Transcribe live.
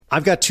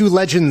I've got two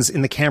legends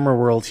in the camera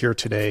world here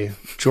today,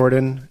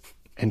 Jordan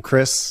and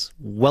Chris.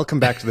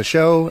 Welcome back to the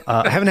show.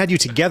 I haven't had you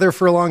together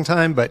for a long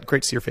time, but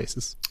great to see your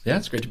faces. Yeah,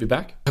 it's great to be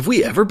back. Have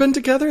we ever been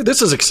together?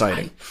 This is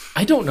exciting.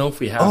 I don't know if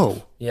we have.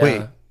 Oh, yeah.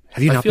 Wait.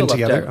 Have you not been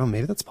together? Oh,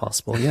 maybe that's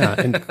possible. Yeah.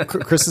 And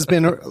Chris has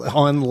been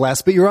on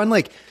less, but you're on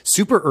like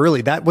super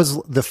early. That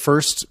was the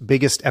first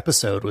biggest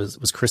episode was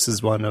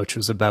Chris's one, which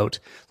was about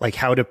like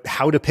how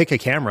to pick a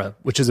camera,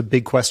 which is a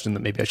big question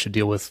that maybe I should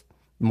deal with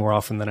more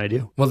often than I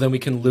do. Well, then we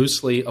can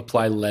loosely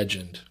apply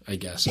legend, I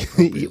guess.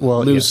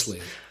 Well,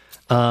 loosely.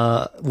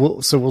 Yes.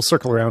 We'll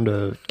circle around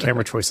to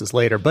camera choices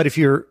later. But if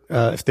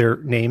their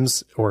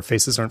names or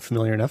faces aren't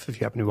familiar enough, if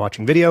you happen to be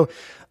watching video,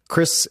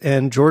 Chris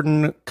and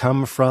Jordan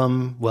come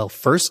from, well,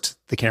 first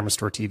the Camera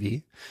Store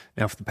TV.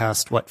 Now for the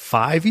past,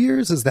 5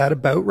 years? Is that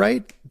about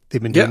right?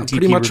 They've been doing DP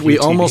pretty much. Review We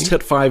TV. almost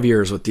hit 5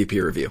 years with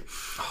DP Review.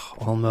 Oh,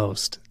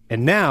 almost.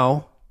 And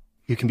now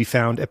you can be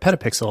found at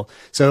PetaPixel.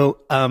 So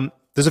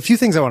there's a few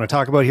things I want to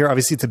talk about here.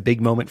 Obviously, it's a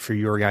big moment for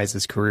your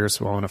guys' career,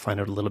 so I want to find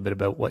out a little bit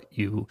about what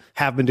you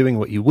have been doing,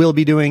 what you will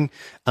be doing.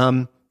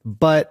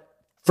 But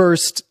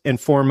first and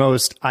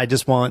foremost, I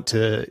just want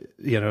to,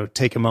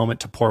 take a moment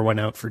to pour one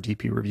out for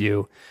DP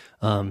Review.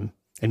 And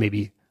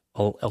maybe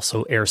I'll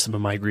also air some of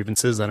my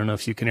grievances. I don't know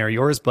if you can air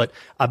yours, but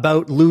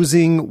about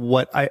losing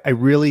what I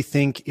really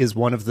think is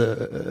one of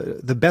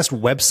the best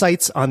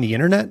websites on the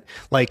internet.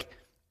 Like,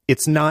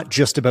 it's not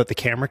just about the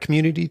camera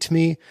community to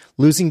me.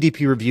 Losing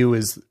DP Review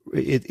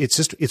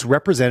it's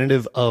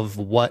representative of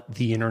what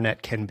the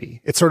internet can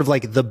be. It's sort of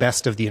like the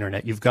best of the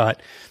internet. You've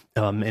got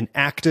an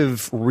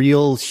active,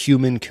 real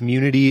human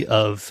community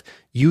of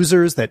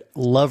users that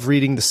love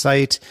reading the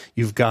site.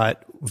 You've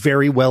got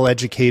very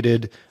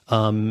well-educated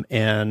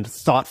and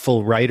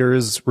thoughtful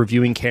writers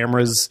reviewing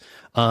cameras,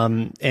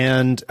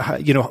 and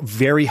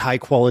very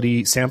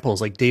high-quality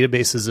samples, like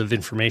databases of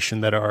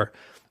information that are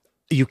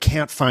you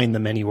can't find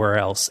them anywhere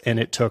else. And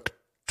it took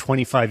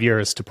 25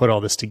 years to put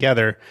all this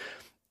together.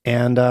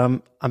 And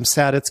I'm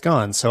sad it's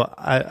gone. So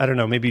I don't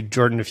know. Maybe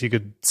Jordan, if you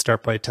could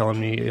start by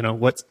telling me,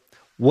 what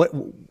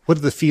are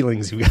the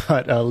feelings you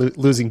got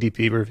losing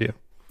DP Review?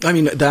 I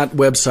mean, that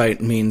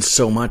website means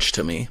so much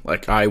to me.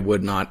 Like, I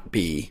would not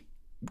be,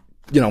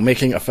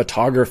 making a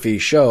photography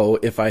show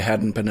if I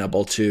hadn't been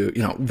able to,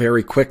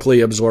 very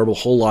quickly absorb a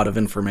whole lot of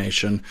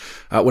information.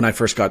 When I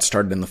first got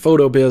started in the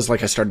photo biz,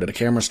 like I started at a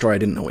camera store, I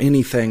didn't know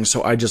anything.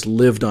 So I just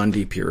lived on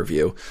DP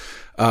Review.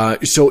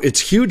 So it's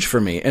huge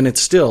for me. And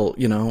it's still,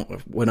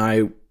 when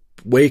I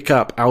wake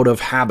up out of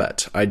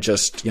habit, I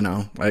just,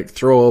 I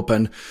throw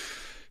open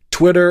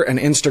Twitter and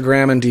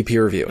Instagram and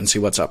DP Review and see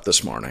what's up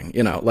this morning.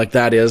 Like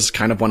that is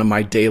kind of one of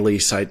my daily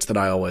sites that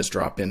I always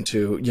drop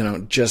into,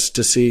 just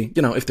to see,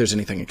 if there's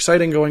anything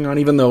exciting going on,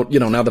 even though,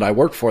 now that I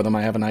work for them,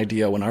 I have an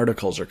idea when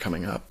articles are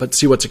coming up, but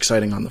see what's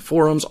exciting on the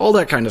forums, all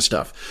that kind of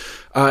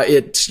stuff.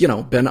 It's,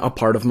 been a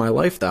part of my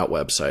life, that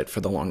website, for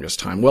the longest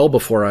time, well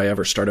before I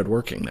ever started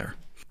working there.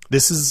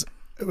 This is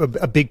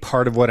a big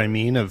part of what I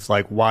mean of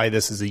like why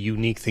this is a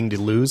unique thing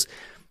to lose.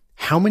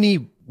 How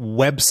many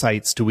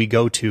websites do we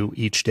go to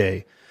each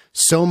day?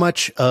 So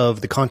much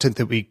of the content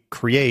that we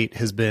create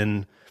has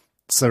been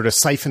sort of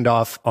siphoned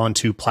off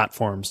onto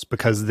platforms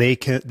because they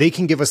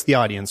can give us the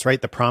audience,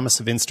 right? The promise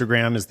of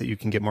Instagram is that you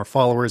can get more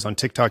followers. On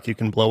TikTok, you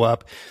can blow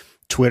up.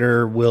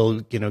 Twitter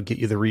will, get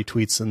you the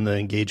retweets and the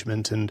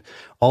engagement, and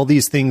all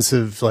these things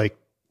have like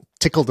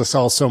tickled us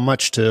all so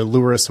much to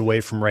lure us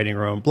away from writing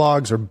our own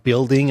blogs or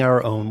building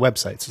our own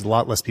websites. There's a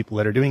lot less people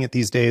that are doing it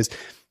these days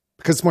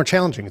because it's more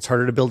challenging. It's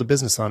harder to build a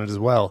business on it as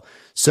well.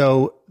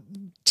 So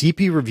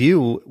DP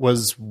Review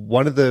was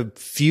one of the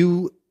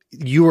few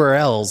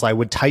URLs I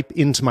would type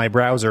into my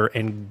browser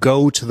and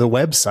go to the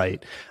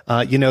website.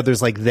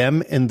 There's like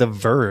them and The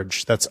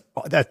Verge. That's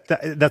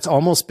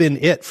almost been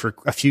it for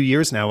a few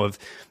years now of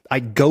I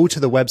go to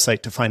the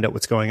website to find out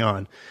what's going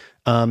on.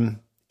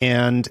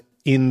 And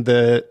in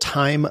the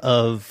time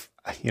of,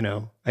 I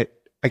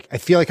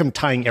feel like I'm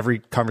tying every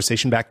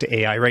conversation back to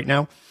AI right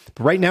now.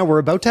 But right now we're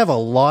about to have a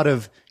lot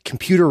of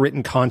computer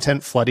written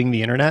content flooding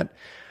the internet.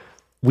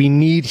 We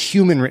need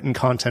human written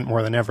content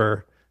more than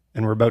ever,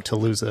 and we're about to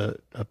lose a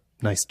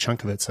nice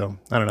chunk of it. So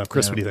I don't know.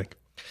 Chris, What do you think?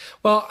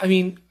 Well, I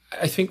mean,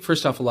 I think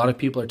first off, a lot of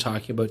people are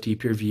talking about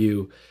DP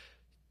Review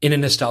in a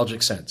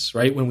nostalgic sense,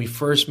 right? When we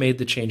first made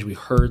the change, we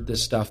heard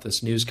this stuff,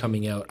 this news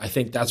coming out. I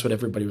think that's what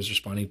everybody was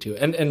responding to.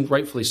 And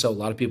rightfully so. A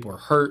lot of people were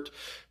hurt.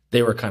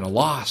 They were kind of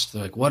lost.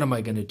 They're like, what am I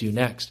going to do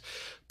next?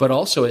 But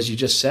also, as you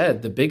just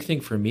said, the big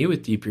thing for me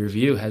with DP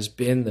Review has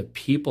been the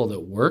people that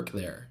work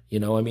there. You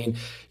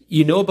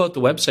know about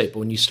the website, but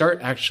when you start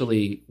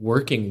actually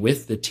working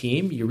with the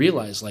team, you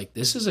realize like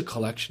this is a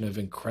collection of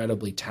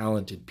incredibly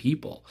talented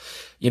people.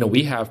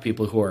 We have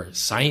people who are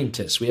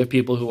scientists. We have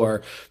people who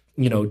are,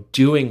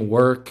 doing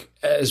work,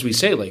 as we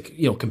say, like,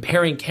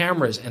 comparing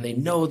cameras, and they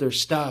know their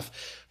stuff.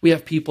 We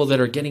have people that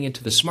are getting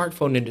into the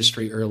smartphone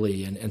industry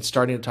early and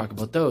starting to talk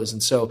about those.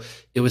 And so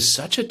it was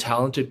such a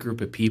talented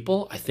group of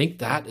people. I think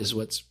that is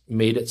what's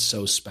made it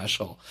so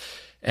special.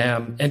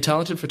 And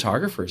talented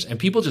photographers and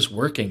people just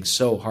working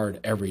so hard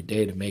every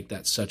day to make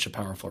that such a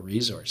powerful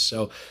resource.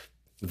 So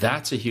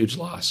That's a huge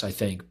loss, I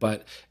think.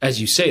 But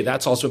as you say,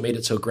 that's also made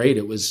it so great.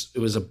 It was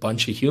a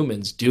bunch of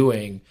humans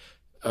doing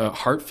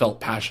heartfelt,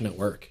 passionate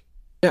work.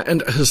 Yeah,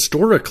 and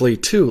historically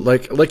too,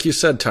 like you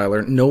said,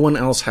 Tyler, no one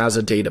else has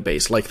a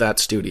database like that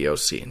studio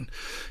scene.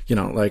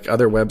 Like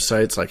other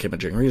websites like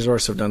Imaging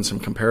Resource have done some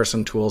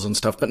comparison tools and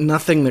stuff, but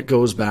nothing that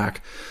goes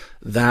back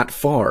that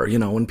far.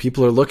 When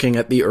people are looking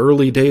at the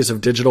early days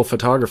of digital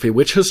photography,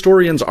 which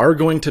historians are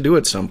going to do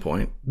at some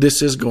point,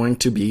 this is going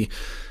to be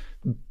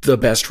the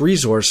best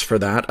resource for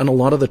that. And a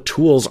lot of the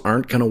tools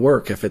aren't going to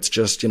work if it's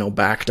just,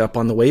 backed up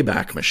on the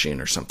Wayback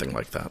Machine or something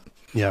like that.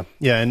 Yeah.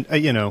 Yeah. And,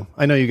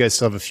 I know you guys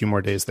still have a few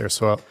more days there.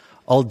 So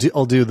I'll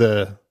do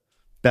the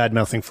bad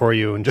mouthing for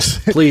you and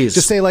just please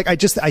just say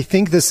I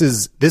think this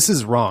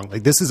is wrong.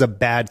 Like, this is a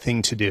bad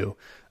thing to do.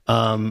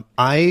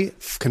 I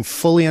can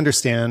fully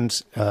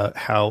understand,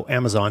 how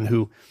Amazon,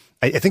 who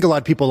I think a lot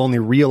of people only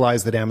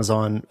realize that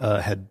Amazon,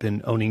 had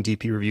been owning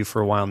DP Review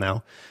for a while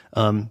now.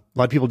 A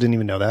lot of people didn't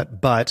even know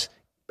that, but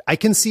I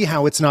can see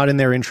how it's not in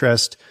their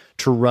interest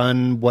to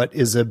run what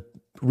is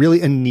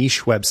really a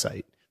niche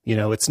website.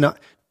 It's not,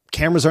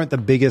 cameras aren't the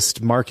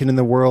biggest market in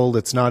the world.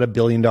 It's not $1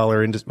 billion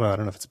industry. Well, I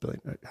don't know if it's $1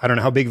 billion. I don't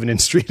know how big of an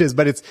industry it is,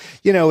 but it's,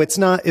 it's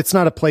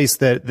not a place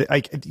that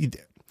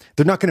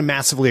they're not going to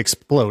massively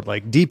explode.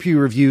 Like, DP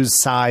Review's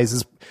size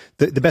is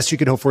the best you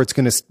could hope for. It's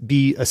going to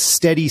be a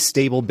steady,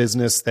 stable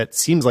business that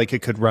seems like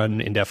it could run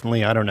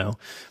indefinitely. I don't know.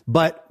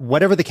 But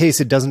whatever the case,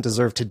 it doesn't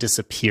deserve to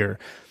disappear.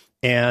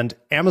 And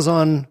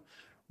Amazon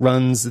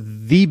runs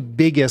the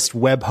biggest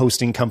web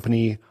hosting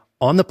company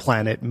on the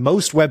planet.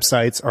 Most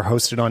websites are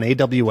hosted on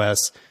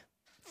AWS.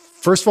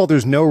 First of all,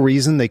 there's no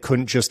reason they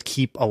couldn't just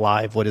keep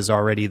alive what is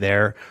already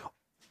there,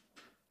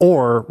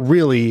 or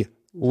really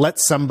let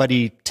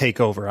somebody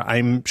take over.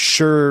 I'm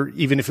sure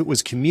even if it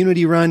was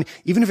community run,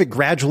 even if it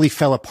gradually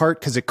fell apart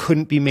because it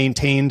couldn't be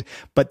maintained,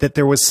 but that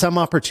there was some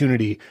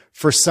opportunity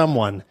for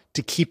someone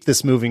to keep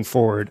this moving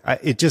forward.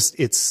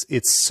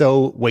 It's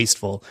so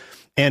wasteful.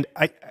 And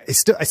I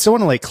still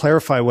want to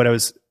clarify what I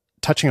was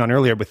touching on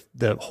earlier with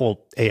the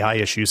whole AI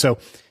issue. So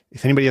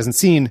if anybody hasn't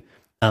seen,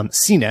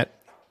 CNET,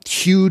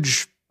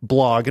 huge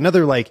blog,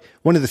 another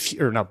one of the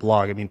few, or not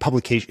blog, I mean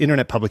publication,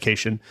 internet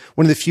publication,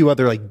 one of the few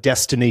other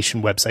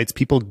destination websites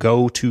people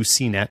go to.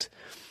 CNET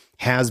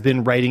has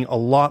been writing a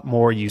lot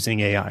more using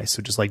AI.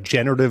 So just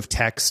generative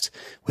text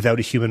without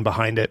a human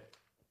behind it.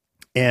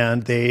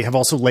 And they have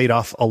also laid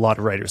off a lot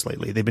of writers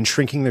lately. They've been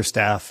shrinking their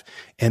staff.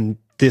 And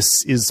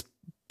this is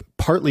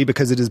partly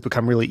because it has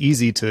become really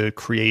easy to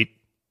create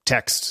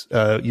text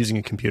using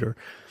a computer.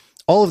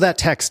 All of that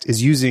text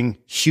is using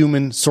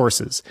human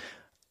sources.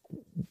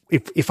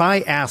 If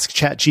I ask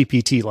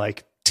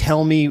ChatGPT,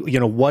 tell me,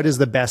 what is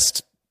the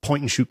best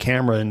point and shoot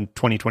camera in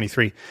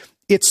 2023,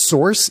 its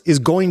source is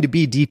going to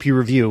be DP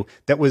Review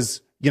that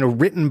was,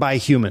 written by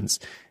humans.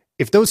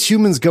 If those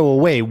humans go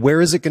away,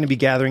 where is it going to be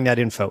gathering that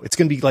info? It's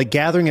going to be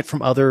gathering it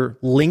from other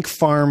link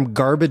farm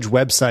garbage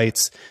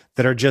websites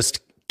that are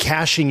just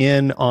cashing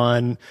in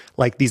on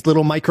these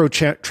little micro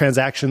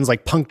transactions,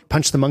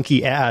 punch the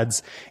monkey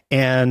ads,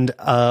 and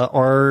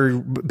are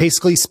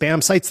basically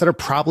spam sites that are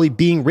probably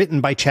being written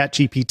by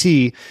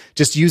ChatGPT,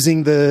 just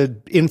using the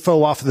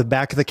info off of the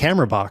back of the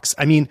camera box.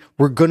 I mean,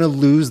 we're going to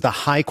lose the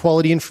high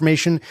quality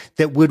information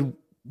that would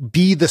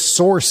be the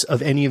source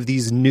of any of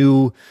these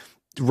new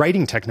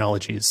writing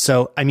technologies.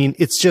 So, I mean,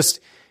 it's just,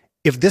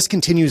 if this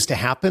continues to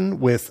happen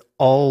with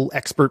all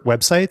expert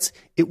websites,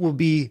 it will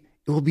be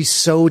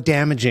so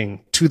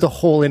damaging to the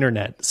whole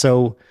internet.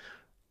 So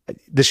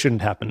this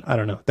shouldn't happen. I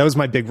don't know. That was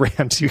my big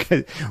rant. You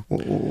guys,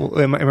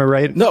 am I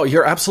right? No,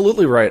 you're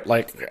absolutely right.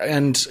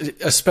 And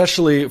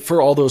especially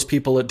for all those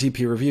people at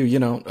DP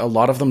Review, a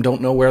lot of them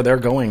don't know where they're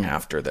going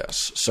after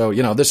this. So,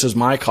 this is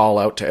my call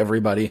out to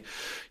everybody.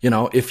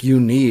 If you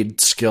need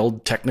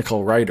skilled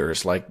technical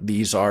writers,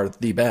 these are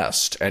the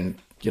best. And,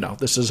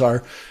 this is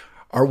our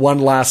one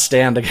last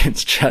stand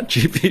against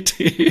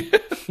ChatGPT.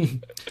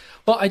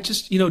 Well,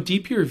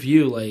 DP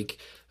Review,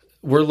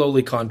 we're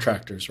lowly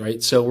contractors,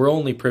 right? So we're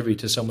only privy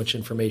to so much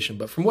information.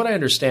 But from what I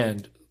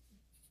understand,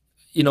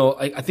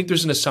 I think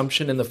there's an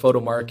assumption in the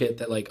photo market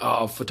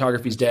that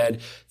photography's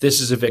dead. This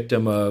is a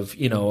victim of,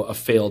 a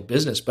failed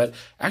business. But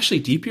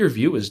actually DP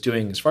Review is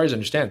doing, as far as I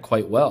understand,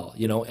 quite well,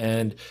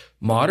 and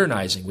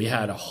modernizing. We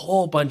had a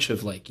whole bunch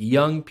of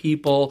young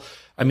people.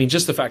 I mean,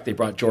 just the fact they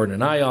brought Jordan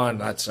and I on,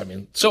 that's,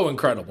 so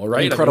incredible,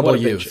 right? Incredible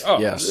youth.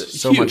 Yes.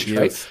 So much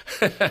youth.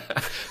 Right?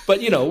 But,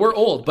 we're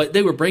old, but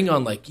they were bringing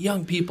on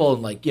young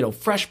people and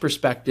fresh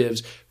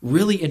perspectives,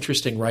 really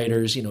interesting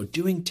writers,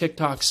 doing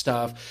TikTok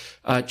stuff,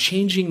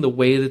 changing the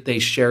way that they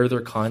share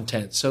their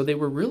content. So they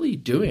were really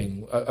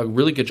doing a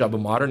really good job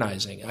of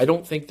modernizing. I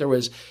don't think there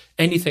was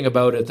anything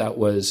about it that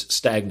was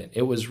stagnant.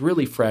 It was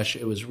really fresh.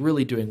 It was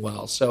really doing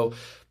well. So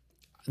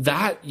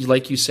that,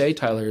 like you say,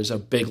 Tyler, is a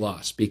big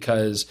loss,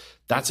 because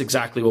that's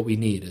exactly what we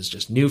need, is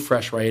just new,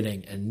 fresh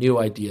writing and new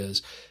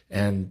ideas,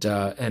 and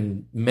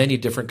many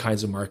different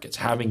kinds of markets,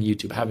 having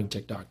YouTube, having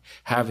TikTok,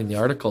 having the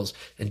articles,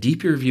 and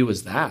DP Review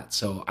is that.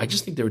 So I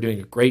just think they were doing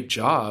a great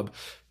job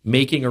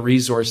making a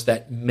resource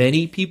that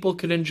many people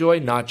could enjoy,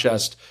 not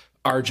just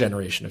our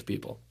generation of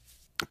people.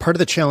 Part of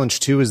the challenge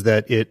too is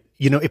that it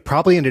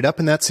probably ended up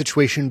in that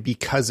situation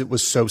because it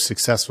was so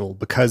successful,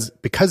 because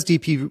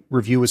DP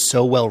Review was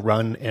so well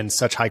run and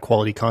such high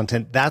quality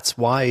content. That's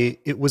why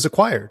it was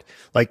acquired.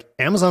 Like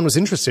Amazon was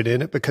interested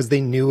in it because they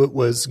knew it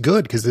was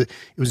good, because it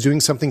was doing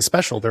something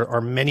special. There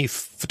are many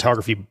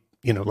photography,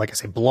 like I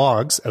say,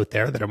 blogs out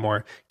there that are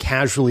more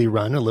casually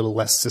run, a little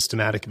less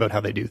systematic about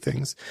how they do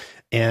things.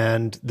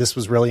 And this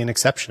was really an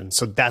exception.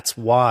 So that's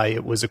why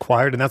it was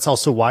acquired. And that's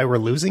also why we're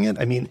losing it.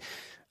 I mean,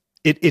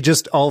 it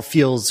just all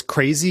feels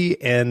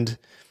crazy, and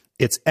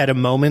it's at a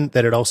moment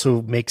that it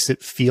also makes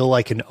it feel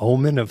like an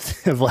omen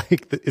of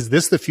like, is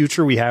this the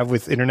future we have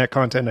with internet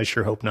content? I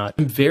sure hope not.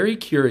 I'm very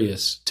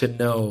curious to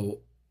know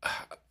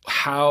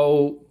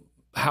how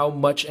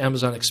much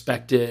Amazon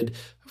expected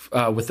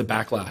with the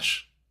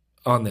backlash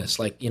on this,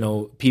 like,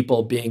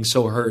 people being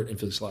so hurt and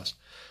feeling lost.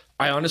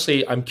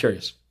 I'm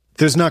curious.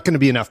 There's not going to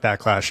be enough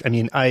backlash. I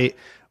mean,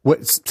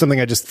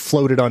 something I just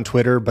floated on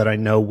Twitter, but I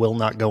know will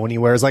not go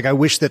anywhere, is like, I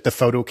wish that the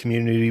photo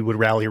community would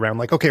rally around,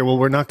 like, okay, well,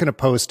 we're not going to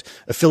post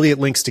affiliate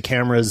links to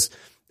cameras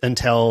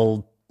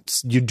until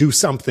you do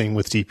something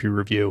with DP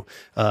Review.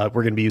 We're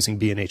going to be using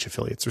B&H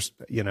affiliates,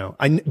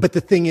 but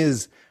the thing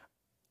is,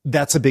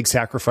 that's a big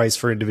sacrifice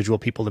for individual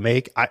people to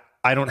make.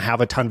 I don't have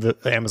a ton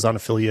of Amazon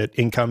affiliate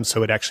income,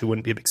 so it actually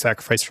wouldn't be a big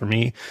sacrifice for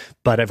me,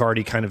 but I've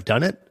already kind of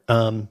done it.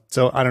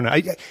 So I don't know.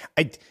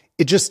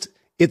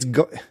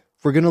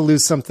 We're going to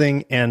lose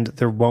something, and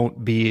there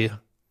won't be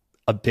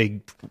a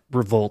big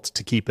revolt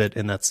to keep it.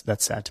 And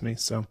that's sad to me.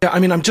 So, yeah, I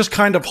mean, I'm just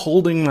kind of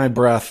holding my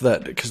breath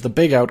because the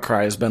big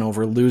outcry has been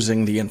over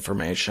losing the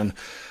information.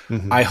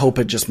 Mm-hmm. I hope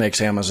it just makes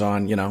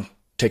Amazon,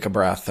 take a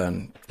breath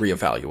and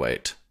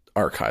reevaluate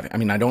archiving. I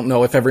mean, I don't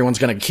know if everyone's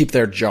going to keep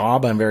their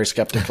job. I'm very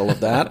skeptical of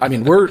that. I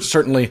mean, we're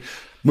certainly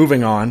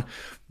moving on,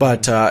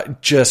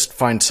 but just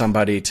find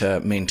somebody to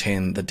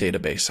maintain the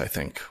database, I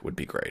think, would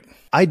be great.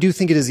 I do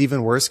think it is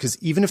even worse, because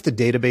even if the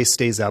database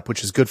stays up,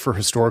 which is good for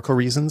historical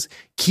reasons,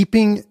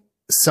 keeping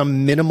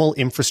some minimal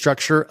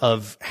infrastructure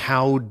of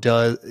how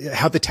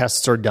the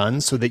tests are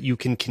done so that you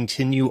can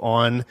continue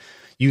on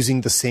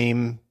using the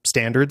same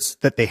standards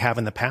that they have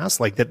in the past,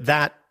 like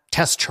that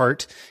test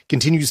chart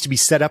continues to be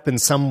set up in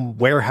some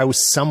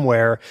warehouse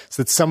somewhere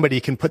so that somebody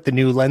can put the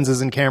new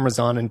lenses and cameras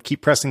on and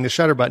keep pressing the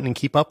shutter button and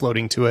keep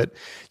uploading to it.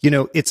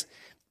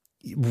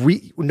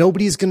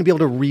 Nobody's going to be able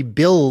to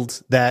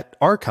rebuild that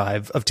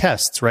archive of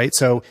tests, right?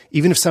 So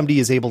even if somebody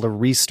is able to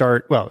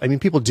restart, well, I mean,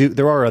 people do,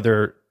 there are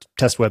other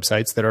test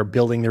websites that are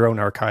building their own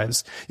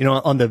archives.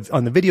 On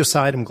the video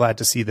side, I'm glad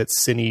to see that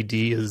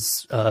CineD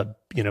is,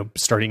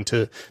 starting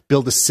to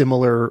build a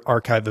similar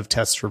archive of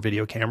tests for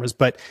video cameras,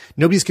 but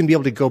nobody's going to be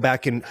able to go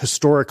back and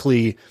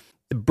historically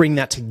bring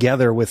that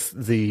together with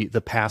the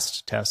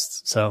past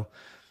tests. So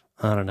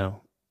I don't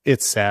know.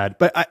 It's sad,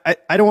 but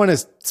I don't want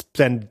to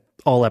spend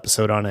all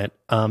episode on it.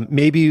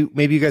 Maybe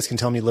you guys can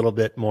tell me a little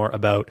bit more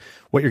about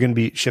what you're going to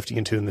be shifting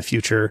into in the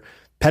future.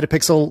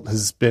 PetaPixel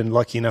has been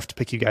lucky enough to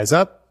pick you guys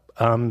up.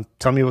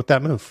 Tell me about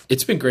that move.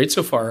 It's been great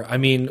so far. I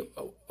mean,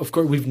 of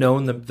course, we've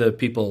known the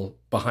people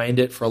behind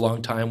it for a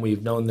long time.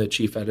 We've known the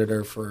chief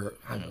editor for,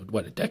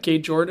 a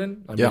decade,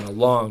 Jordan? I mean, a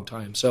long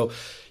time. So,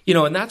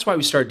 and that's why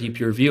we start DP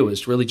Review,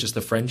 is really just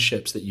the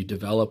friendships that you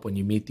develop when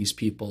you meet these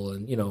people,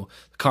 and, the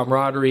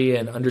camaraderie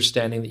and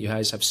understanding that you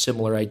guys have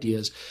similar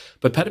ideas.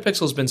 But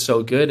PetaPixel has been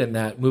so good in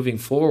that moving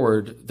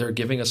forward, they're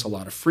giving us a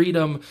lot of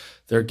freedom.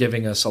 They're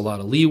giving us a lot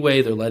of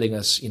leeway. They're letting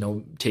us,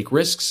 take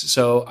risks.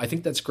 So I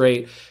think that's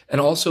great.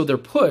 And also their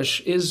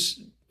push is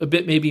a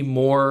bit maybe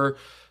more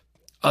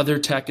other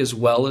tech as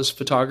well as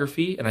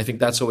photography. And I think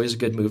that's always a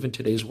good move in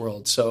today's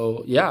world.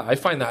 So yeah, I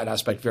find that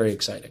aspect very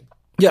exciting.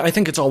 Yeah, I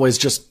think it's always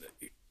just,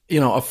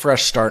 a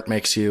fresh start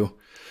makes you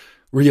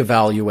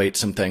reevaluate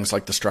some things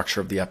like the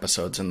structure of the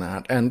episodes and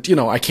that. And,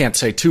 I can't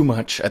say too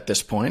much at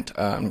this point,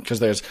 because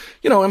there's,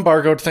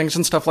 embargoed things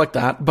and stuff like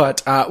that.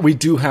 But we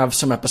do have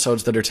some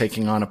episodes that are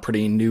taking on a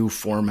pretty new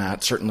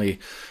format, certainly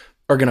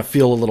are going to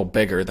feel a little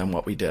bigger than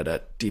what we did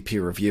at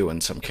DP Review in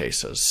some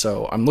cases.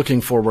 So I'm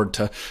looking forward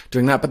to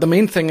doing that. But the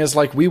main thing is,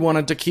 like, we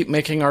wanted to keep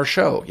making our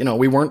show.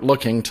 We weren't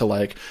looking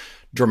to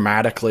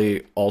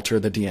dramatically alter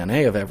the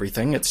DNA of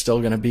everything. It's still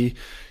going to be,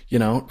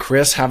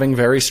 Chris having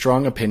very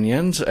strong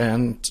opinions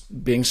and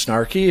being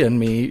snarky, and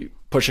me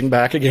pushing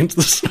back against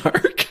the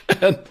snark.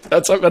 And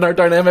that's been our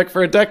dynamic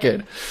for a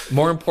decade.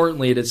 More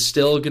importantly, it is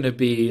still going to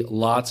be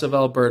lots of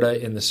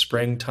Alberta in the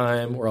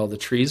springtime, where all the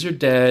trees are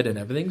dead and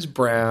everything's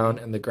brown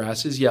and the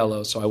grass is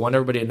yellow. So I want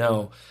everybody to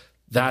know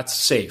that's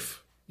safe.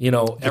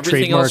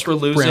 Everything else we're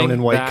losing, brown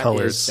and white that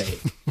colors. is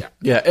safe.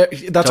 Yeah,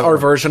 that's our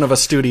version of a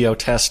studio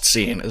test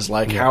scene. Is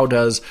how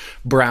does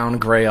brown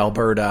gray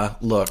Alberta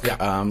look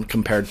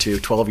compared to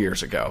 12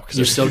 years ago? Because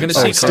you're still going to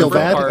see still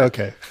bad. Park.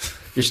 Okay.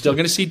 You're still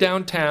going to see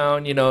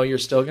downtown. You're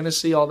still going to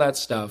see all that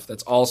stuff.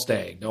 That's all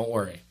staying. Don't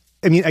worry.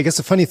 I mean, I guess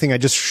the funny thing, I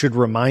just should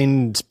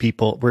remind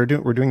people, we're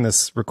doing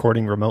this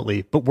recording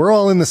remotely, but we're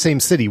all in the same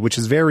city, which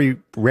is very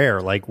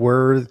rare. Like,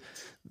 we're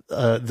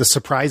the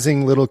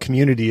surprising little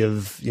community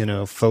of,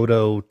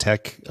 photo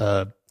tech,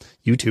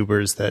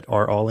 YouTubers that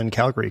are all in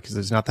Calgary because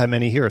there's not that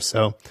many here.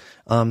 So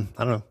I don't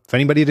know if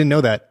anybody didn't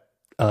know that.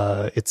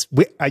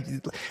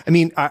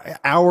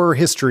 Our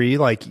history,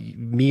 like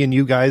me and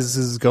you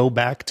guys, go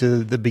back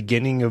to the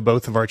beginning of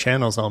both of our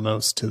channels,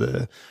 almost to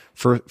the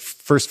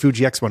first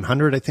Fuji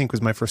X100. I think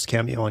was my first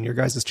cameo on your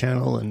guys'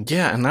 channel, and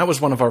that was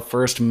one of our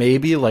first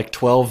maybe like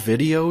 12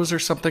 videos or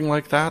something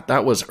like that.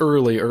 That was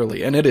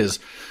early, and it is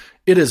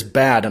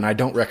bad, and I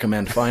don't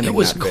recommend finding. It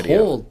was that video.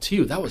 cold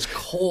too. That was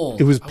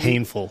cold. It was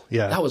painful.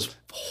 Yeah, that was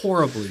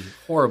horribly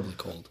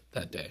cold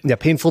that day. Yeah,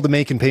 painful to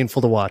make and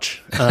painful to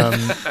watch.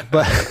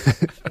 But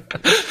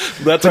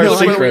that's our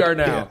secret. Where we are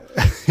now.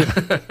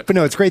 Yeah. But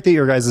no, it's great that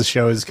your guys'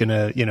 show is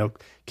gonna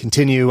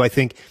continue. I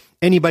think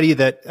anybody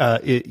that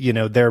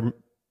their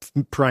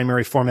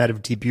primary format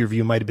of DP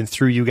review might have been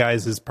through you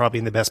guys is probably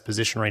in the best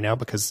position right now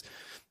because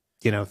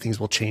things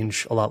will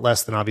change a lot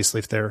less than obviously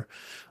if they're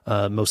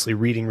mostly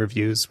reading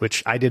reviews,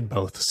 which I did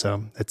both.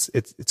 So it's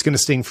going to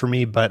sting for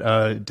me,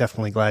 but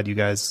definitely glad you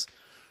guys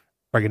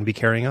are going to be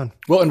carrying on.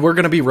 Well, and we're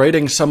going to be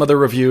writing some of the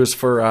reviews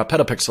for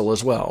PetaPixel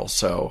as well.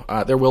 So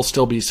there will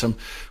still be some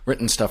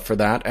written stuff for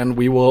that, and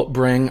we will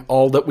bring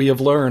all that we have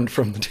learned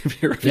from the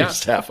DP review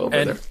staff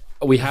over there.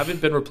 We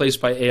haven't been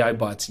replaced by AI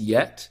bots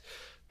yet,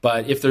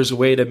 but if there's a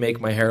way to make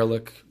my hair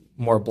look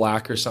more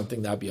black or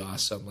something, that'd be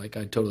awesome. Like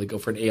I'd totally go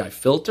for an AI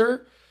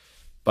filter,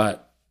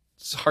 but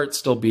heart's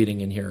still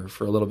beating in here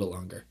for a little bit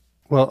longer.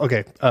 Well,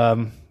 okay.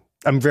 I'm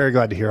very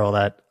glad to hear all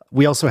that.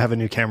 We also have a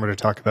new camera to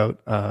talk about.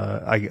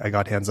 I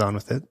got hands-on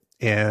with it,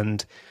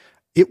 and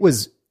it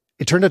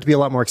turned out to be a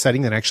lot more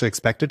exciting than I actually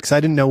expected because I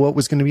didn't know what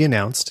was going to be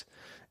announced.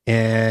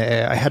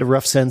 And I had a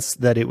rough sense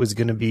that it was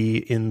going to be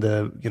in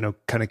the,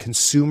 kind of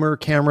consumer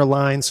camera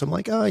line. So I'm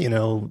like,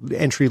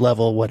 entry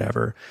level,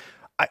 whatever.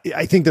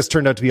 I think this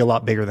turned out to be a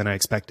lot bigger than I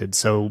expected.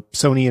 So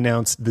Sony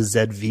announced the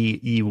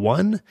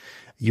ZV-E1.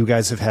 You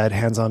guys have had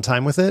hands-on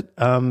time with it.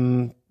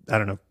 I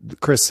don't know.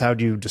 Chris, how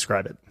do you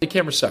describe it? The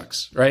camera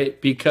sucks,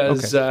 right?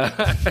 Because,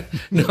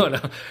 no.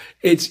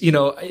 It's,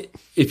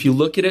 if you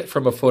look at it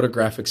from a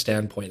photographic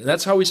standpoint, and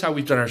that's always how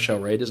we've done our show,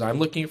 right? Is I'm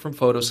looking at it from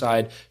photo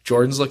side,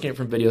 Jordan's looking at it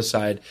from video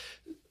side.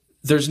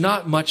 There's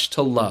not much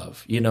to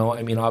love,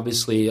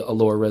 obviously a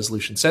lower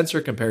resolution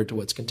sensor compared to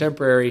what's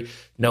contemporary,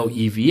 no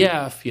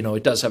EVF,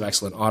 it does have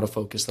excellent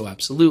autofocus though,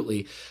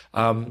 absolutely.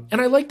 And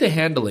I like the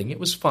handling. It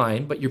was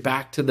fine, but you're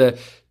back to the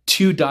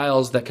two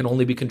dials that can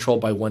only be controlled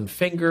by one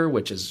finger,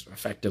 which is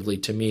effectively,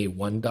 to me,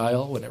 one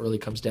dial when it really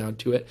comes down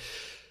to it.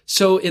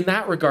 So in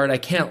that regard, I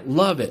can't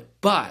love it.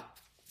 But,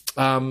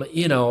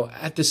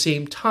 at the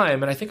same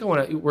time, and I think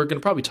we're going to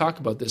probably talk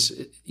about this,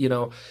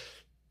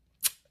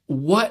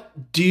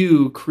 what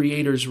do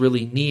creators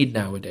really need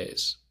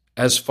nowadays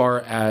as far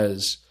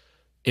as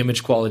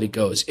image quality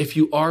goes? If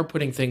you are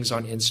putting things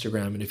on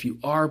Instagram and if you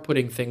are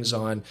putting things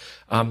on,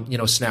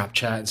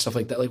 Snapchat and stuff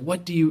like that,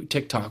 like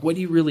TikTok, what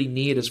do you really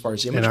need as far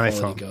as image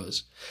quality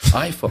goes?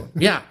 iPhone.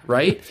 Yeah.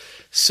 Right.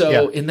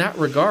 So in that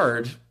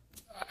regard,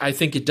 I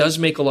think it does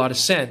make a lot of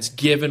sense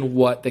given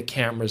what the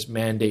camera's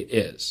mandate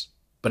is.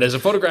 But as a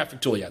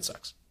photographic tool, it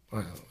sucks.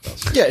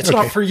 Yeah, it's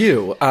not for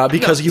you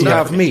because you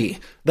have me.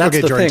 That's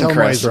the Jordan, thing, tell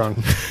Chris. me why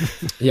he's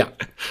wrong. Yeah.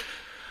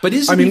 But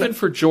is it even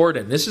for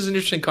Jordan? This is an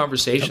interesting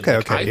conversation.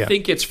 I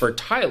think it's for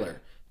Tyler.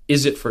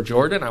 Is it for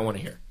Jordan? I want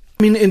to hear.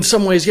 I mean, in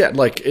some ways, yeah.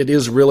 Like, it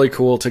is really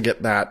cool to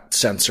get that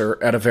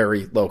sensor at a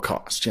very low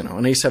cost. An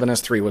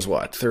A7S III was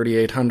what,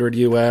 $3,800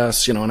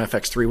 US. An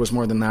FX3 was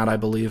more than that, I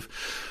believe.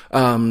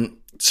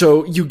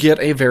 So you get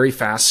a very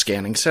fast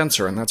scanning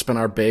sensor, and that's been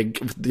our big,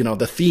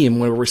 the theme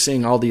where we're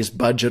seeing all these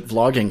budget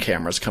vlogging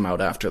cameras come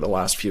out after the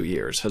last few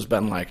years has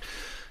been like,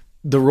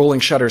 the rolling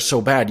shutter is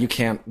so bad you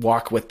can't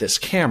walk with this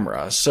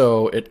camera.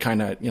 So it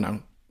kind of,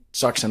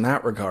 sucks in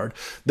that regard.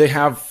 They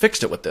have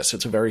fixed it with this.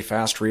 It's a very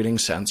fast reading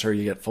sensor.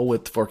 You get full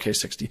width 4K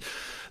 60.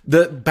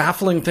 The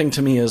baffling thing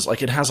to me is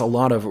like it has a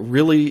lot of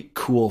really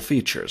cool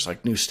features,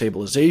 like new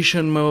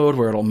stabilization mode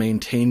where it'll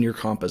maintain your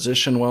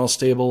composition while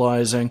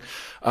stabilizing.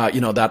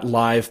 That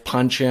live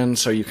punch in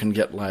so you can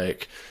get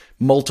like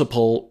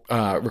multiple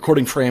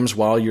recording frames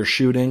while you're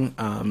shooting.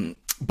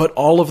 But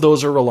all of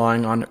those are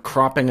relying on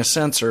cropping a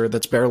sensor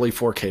that's barely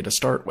 4K to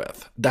start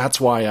with.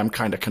 That's why I'm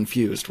kind of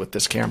confused with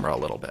this camera a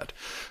little bit.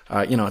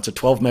 It's a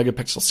 12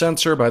 megapixel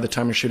sensor. By the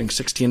time you're shooting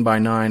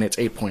 16:9, it's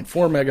 8.4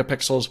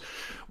 megapixels.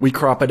 We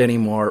crop it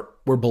anymore,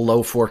 we're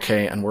below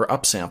 4K and we're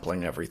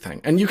upsampling everything.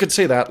 And you could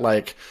say that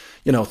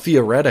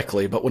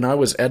theoretically, but when I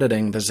was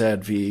editing the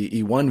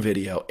ZV-E1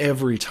 video,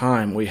 every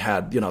time we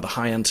had, the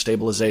high-end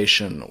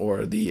stabilization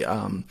or the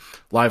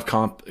live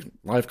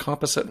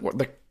composite,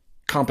 the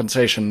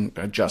compensation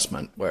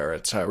adjustment where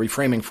it's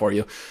reframing for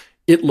you,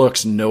 it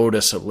looks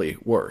noticeably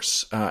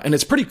worse. And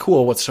it's pretty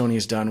cool what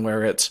Sony's done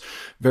where it's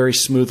very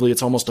smoothly,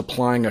 it's almost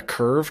applying a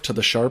curve to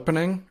the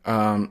sharpening,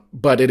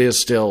 but it is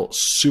still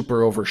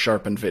super over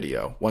sharpened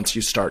video once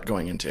you start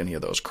going into any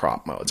of those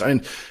crop modes. I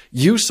mean,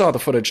 you saw the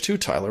footage too,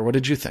 Tyler. What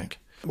did you think?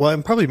 Well,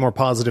 I'm probably more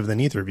positive than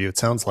either of you, it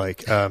sounds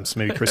like. So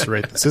maybe Chris is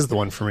right. This is the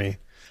one for me.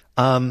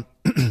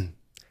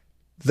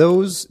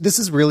 This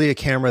is really a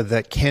camera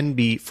that can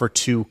be for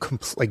two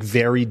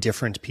very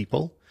different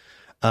people.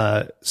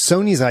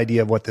 Sony's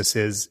idea of what this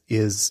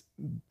is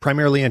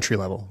primarily entry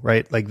level,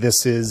 right? Like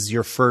this is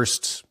your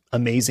first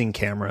amazing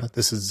camera.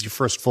 This is your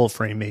first full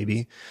frame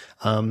maybe.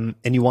 And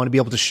you want to be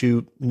able to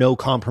shoot no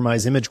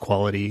compromise image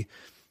quality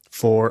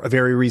for a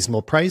very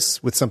reasonable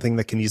price with something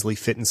that can easily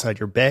fit inside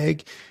your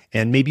bag.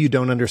 And maybe you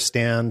don't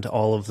understand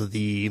all of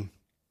the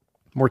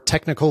more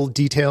technical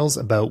details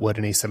about what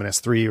an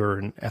A7S III or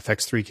an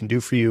FX3 can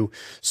do for you.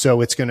 So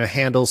it's going to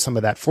handle some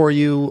of that for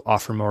you,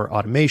 offer more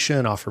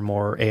automation, offer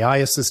more AI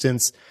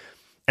assistance.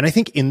 And I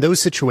think in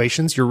those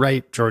situations, you're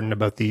right, Jordan,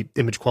 about the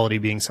image quality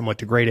being somewhat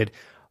degraded,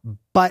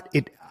 but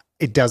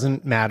it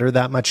doesn't matter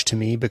that much to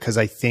me because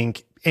I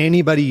think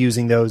anybody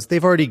using those,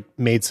 they've already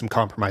made some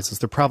compromises.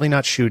 They're probably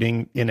not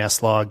shooting in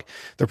S-Log.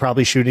 They're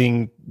probably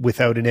shooting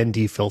without an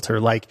ND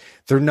filter. Like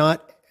they're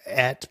not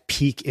at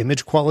peak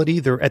image quality.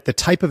 They're at the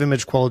type of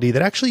image quality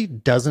that actually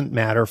doesn't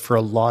matter for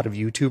a lot of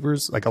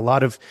YouTubers, like a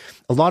lot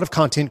of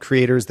content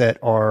creators that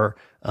are,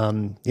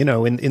 in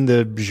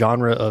the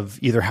genre of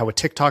either how a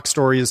TikTok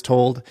story is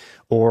told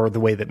or the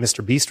way that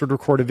Mr. Beast would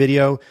record a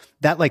video.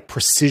 That like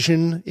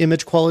precision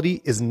image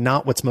quality is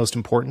not what's most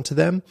important to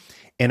them.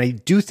 And I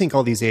do think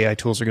all these AI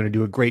tools are going to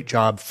do a great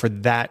job for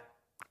that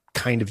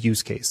kind of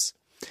use case.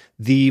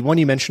 The one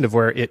you mentioned of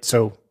where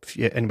so if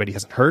anybody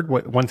hasn't heard,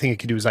 one thing it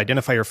can do is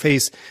identify your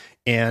face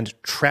and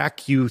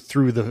track you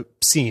through the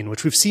scene,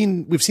 which we've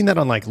seen that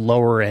on like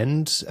lower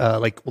end,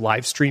 like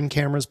live stream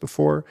cameras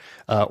before,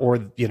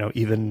 or,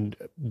 even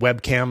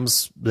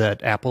webcams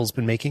that Apple's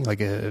been making,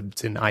 like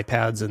it's in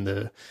iPads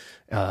and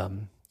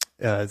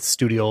the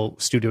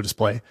studio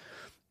display.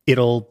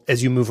 It'll,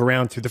 as you move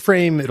around through the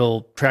frame,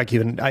 it'll track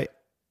you. And I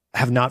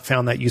have not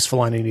found that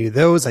useful on any of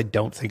those. I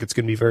don't think it's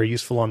going to be very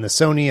useful on the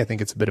Sony. I think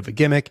it's a bit of a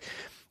gimmick.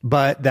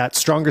 But that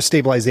stronger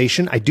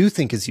stabilization, I do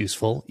think is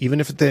useful. Even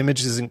if the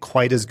image isn't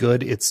quite as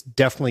good, it's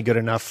definitely good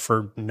enough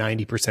for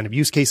 90% of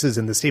use cases.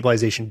 And the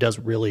stabilization does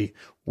really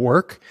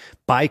work.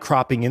 By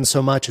cropping in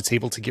so much, it's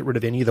able to get rid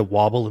of any of the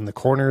wobble in the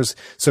corners.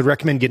 So I'd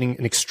recommend getting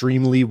an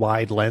extremely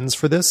wide lens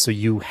for this. So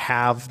you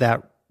have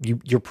that,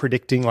 you're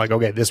predicting like,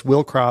 okay, this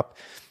will crop,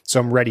 so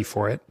I'm ready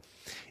for it.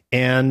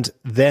 And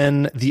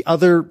then the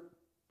other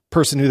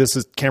person who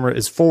camera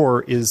is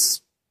for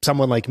is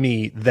someone like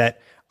me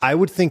that I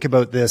would think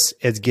about this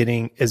as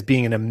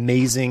being an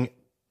amazing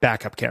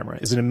backup camera,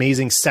 is an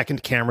amazing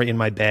second camera in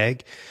my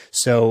bag.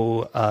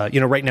 So,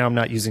 right now I'm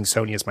not using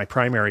Sony as my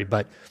primary,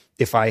 but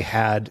if I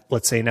had,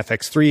 let's say, an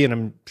FX3 and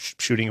I'm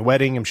shooting a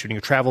wedding, I'm shooting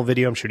a travel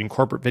video, I'm shooting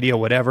corporate video,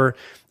 whatever,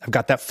 I've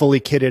got that fully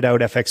kitted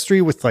out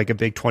FX3 with like a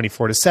big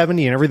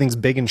 24-70 and everything's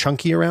big and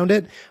chunky around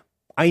it.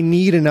 I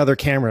need another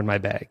camera in my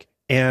bag.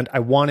 And I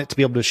want it to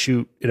be able to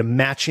shoot in a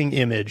matching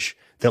image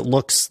that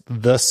looks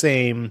the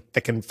same,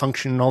 that can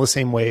function in all the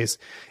same ways.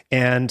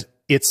 And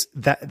it's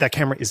that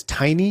camera is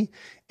tiny.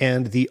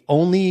 And the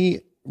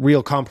only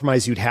real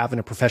compromise you'd have in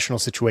a professional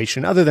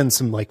situation, other than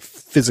some like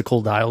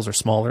physical dials or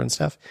smaller and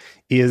stuff,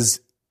 is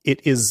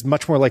it is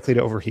much more likely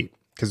to overheat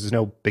because there's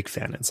no big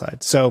fan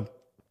inside. So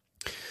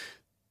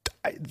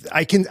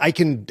I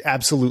can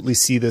absolutely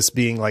see this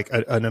being like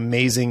an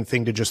amazing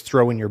thing to just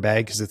throw in your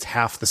bag because it's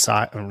half the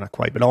size, or not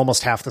quite, but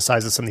almost half the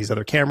size of some of these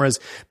other cameras,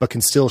 but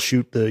can still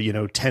shoot the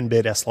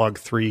 10-bit S-Log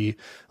 3,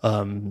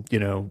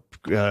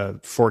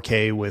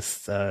 4K with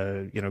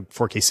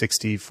 4K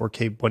 60,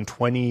 4K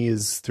 120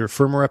 is their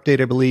firmware update,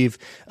 I believe.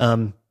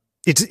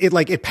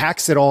 It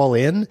packs it all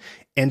in,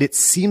 and it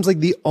seems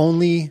like the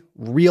only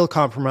real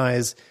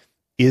compromise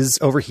is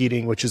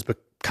overheating, which is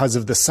because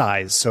of the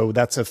size. So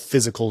that's a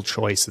physical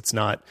choice. It's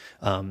not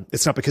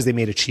because they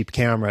made a cheap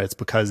camera. It's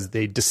because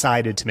they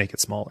decided to make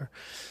it smaller.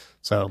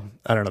 So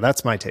I don't know.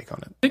 That's my take on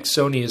it. I think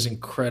Sony is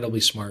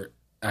incredibly smart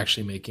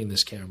actually making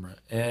this camera.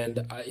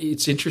 And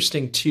it's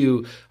interesting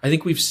too. I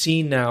think we've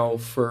seen now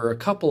for a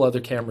couple other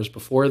cameras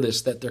before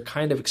this that they're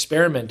kind of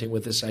experimenting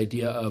with this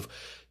idea of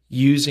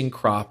using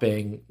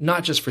cropping,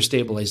 not just for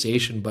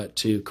stabilization, but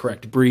to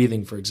correct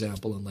breathing, for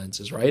example, in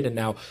lenses, right? And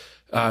now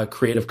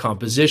creative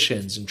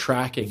compositions and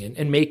tracking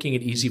and making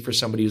it easy for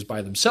somebody who's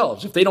by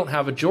themselves. If they don't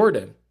have a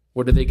Jordan,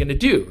 what are they going to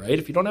do, right?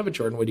 If you don't have a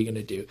Jordan, what are you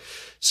going to do?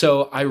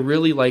 So I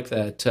really like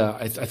that.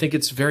 I think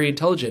it's very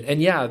intelligent.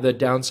 And yeah, the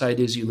downside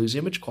is you lose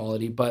image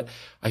quality, but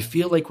I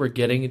feel like we're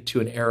getting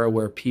into an era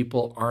where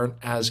people aren't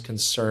as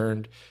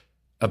concerned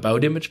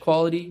about image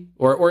quality,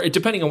 or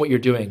depending on what you're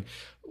doing,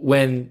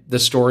 when the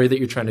story that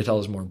you're trying to tell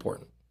is more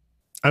important.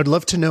 I would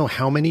love to know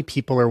how many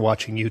people are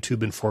watching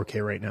YouTube in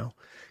 4K right now,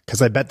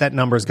 because I bet that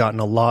number has gotten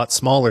a lot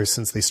smaller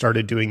since they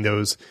started doing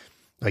those,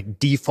 like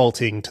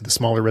defaulting to the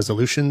smaller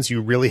resolutions.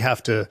 You really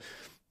have to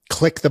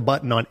click the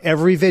button on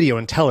every video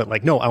and tell it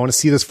like, no, I want to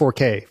see this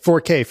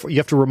 4K. You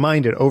have to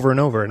remind it over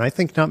and over. And I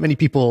think not many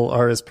people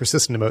are as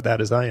persistent about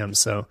that as I am.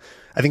 So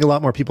I think a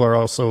lot more people are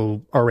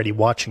also already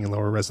watching in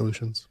lower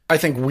resolutions. I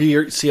think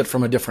we see it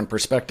from a different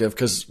perspective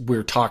because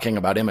we're talking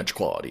about image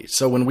quality.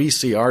 So when we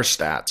see our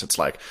stats, it's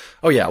like,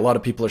 oh yeah, a lot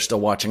of people are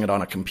still watching it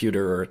on a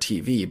computer or a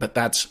TV, but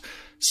that's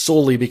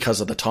solely because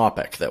of the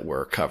topic that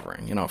we're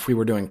covering. You know, if we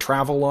were doing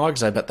travel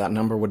logs, I bet that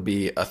number would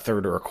be a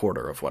third or a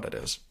quarter of what it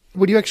is.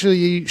 What are you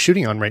actually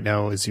shooting on right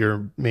now as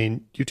your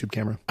main YouTube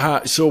camera?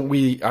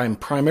 I'm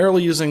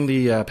primarily using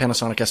the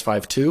Panasonic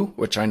S5 II,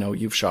 which I know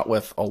you've shot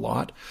with a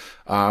lot.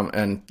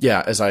 And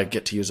yeah, as I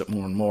get to use it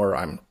more and more,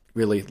 I'm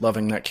really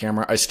loving that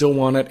camera. I still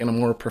want it in a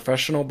more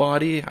professional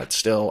body.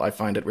 I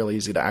find it really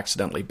easy to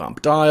accidentally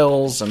bump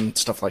dials and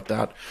stuff like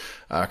that,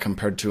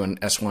 compared to an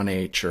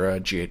S1H or a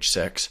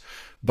GH6.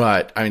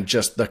 But I mean,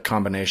 just the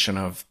combination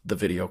of the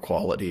video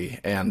quality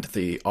and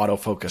the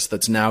autofocus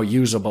that's now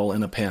usable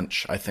in a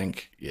pinch, I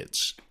think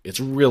it's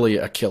really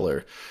a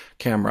killer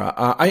camera.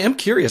 I am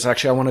curious,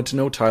 actually, I wanted to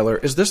know, Tyler,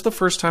 is this the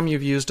first time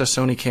you've used a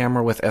Sony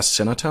camera with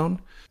S-Cinetone?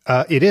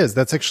 It is.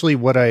 That's actually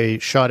what I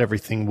shot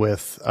everything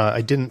with.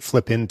 I didn't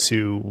flip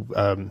into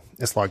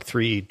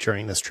S-Log3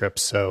 during this trip,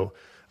 so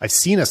I've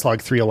seen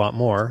S-Log3 a lot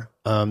more.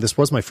 This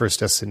was my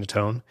first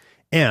S-Cinetone,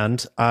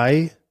 and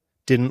I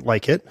didn't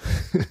like it.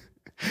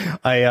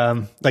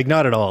 I like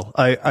not at all.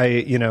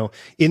 Right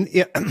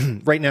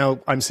now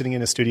I'm sitting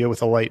in a studio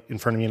with a light in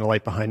front of me and a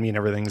light behind me, and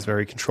everything's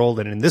very controlled.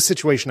 And in this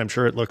situation, I'm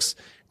sure it looks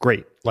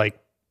great. Like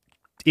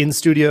in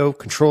studio,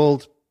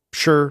 controlled,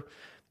 sure.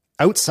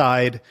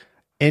 Outside,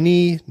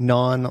 any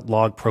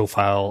non-log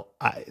profile,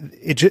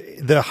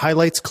 the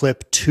highlights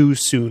clip too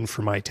soon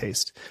for my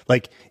taste.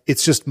 Like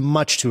it's just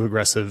much too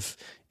aggressive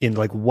in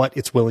like what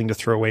it's willing to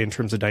throw away in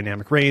terms of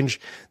dynamic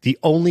range. The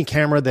only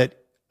camera that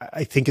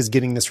I think is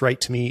getting this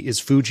right to me is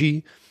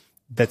Fuji,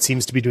 that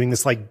seems to be doing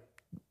this like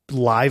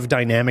live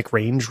dynamic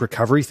range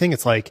recovery thing.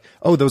 It's like,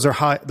 oh, those are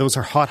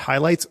hot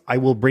highlights. I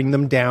will bring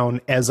them down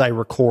as I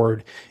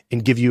record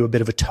and give you a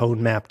bit of a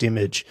tone mapped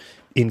image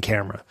in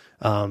camera.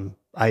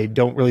 I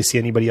don't really see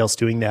anybody else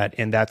doing that,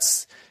 and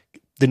that's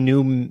the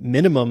new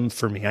minimum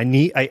for me.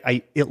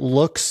 It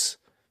looks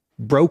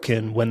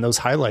broken when those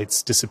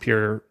highlights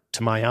disappear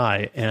to my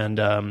eye. And,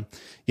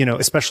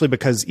 especially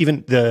because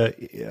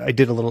I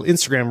did a little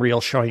Instagram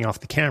reel showing off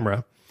the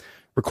camera,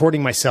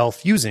 recording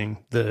myself using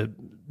the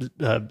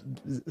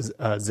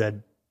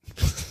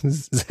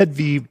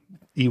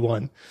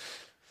ZV-E1.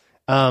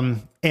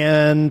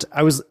 And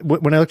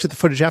when I looked at the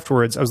footage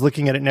afterwards, I was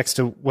looking at it next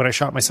to when I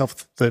shot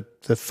myself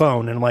with the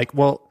phone, and I'm like,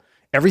 well,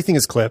 everything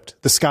is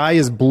clipped. The sky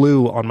is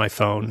blue on my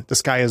phone. The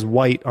sky is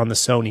white on the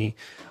Sony.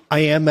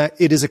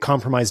 It is a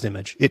compromised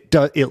image.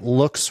 It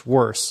looks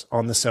worse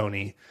on the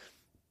Sony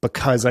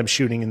because I'm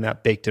shooting in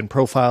that baked in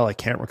profile. I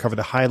can't recover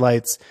the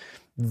highlights.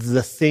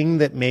 The thing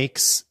that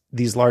makes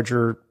these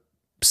larger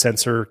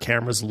sensor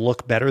cameras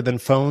look better than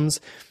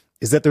phones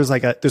is that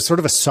there's sort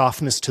of a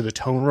softness to the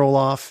tone roll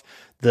off.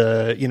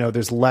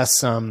 There's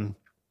less,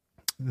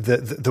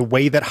 the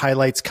way that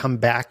highlights come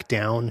back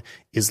down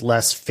is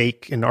less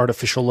fake and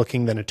artificial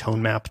looking than a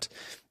tone mapped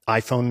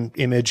iPhone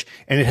image,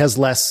 and it has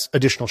less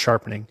additional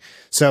sharpening.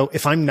 So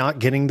if I'm not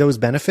getting those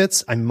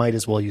benefits, I might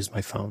as well use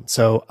my phone.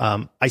 So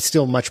I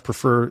still much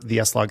prefer the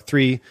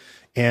S-Log3,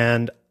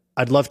 and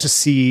I'd love to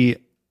see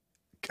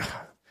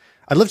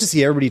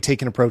everybody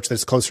take an approach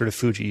that's closer to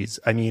Fuji's.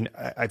 I mean,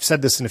 I've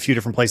said this in a few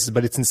different places,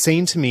 but it's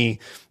insane to me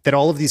that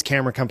all of these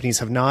camera companies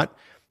have not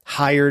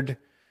hired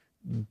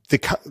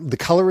the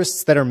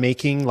colorists that are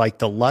making like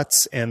the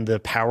LUTs and the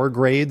power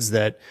grades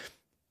that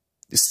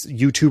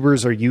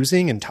YouTubers are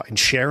using and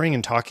sharing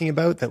and talking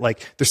about, that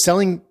like they're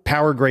selling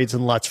power grades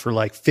and LUTs for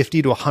like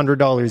 $50 to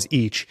 $100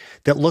 each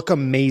that look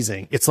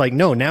amazing. It's like,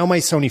 no, now my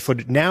Sony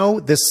footage, now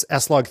this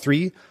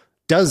S-Log3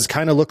 does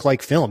kind of look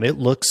like film. It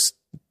looks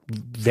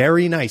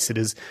very nice. It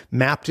is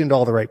mapped into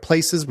all the right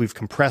places. We've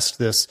compressed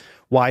this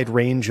wide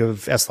range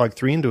of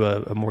S-Log3 into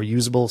a more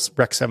usable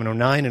Rec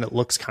 709, and it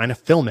looks kind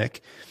of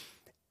filmic.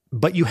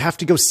 But you have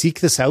to go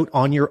seek this out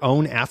on your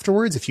own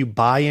afterwards. If you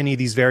buy any of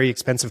these very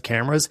expensive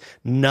cameras,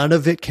 none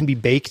of it can be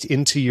baked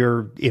into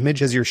your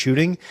image as you're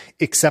shooting,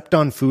 except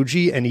on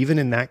Fuji. And even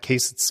in that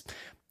case, it's,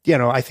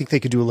 I think they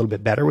could do a little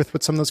bit better with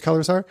what some of those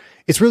colors are.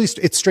 It's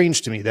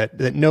strange to me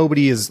that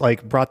nobody has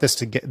like brought this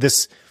to get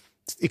this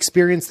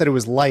experience that it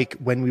was like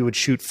when we would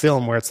shoot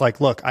film, where it's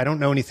like, look, I don't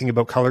know anything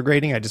about color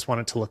grading. I just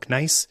want it to look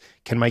nice.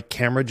 Can my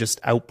camera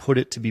just output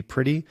it to be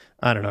pretty?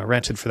 I don't know. I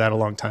ranted for that a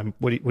long time.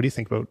 What do you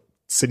think about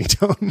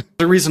Cinetone?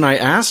 The reason I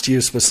asked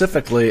you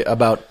specifically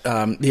about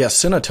the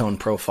Cinetone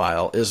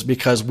profile is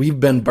because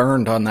we've been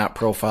burned on that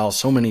profile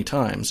so many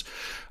times,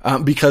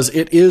 because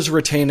it is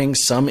retaining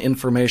some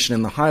information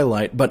in the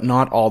highlight, but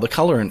not all the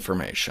color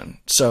information.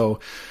 So,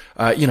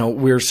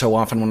 we're so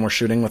often when we're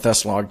shooting with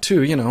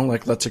S-Log2,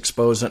 like let's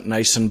expose it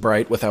nice and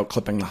bright without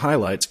clipping the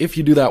highlights. If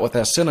you do that with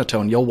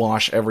S-Cinetone, you'll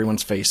wash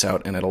everyone's face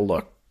out and it'll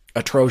look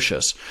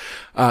atrocious.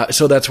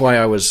 So that's why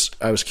I was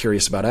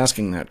curious about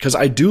asking that, because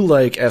I do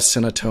like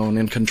S-Cinetone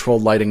in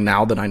controlled lighting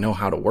now that I know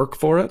how to work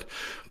for it.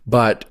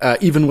 But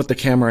even with the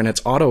camera and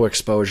its auto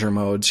exposure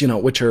modes,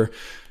 which are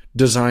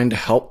designed to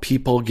help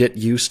people get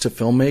used to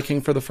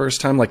filmmaking for the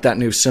first time, like that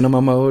new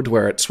cinema mode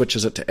where it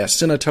switches it to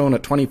S-Cinetone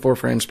at 24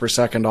 frames per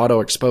second auto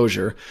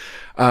exposure.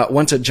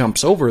 Once it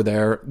jumps over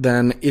there,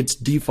 then it's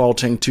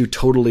defaulting to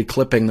totally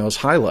clipping those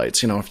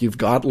highlights. If you've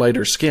got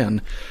lighter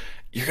skin,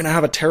 you're going to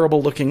have a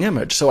terrible looking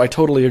image. So I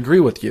totally agree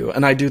with you.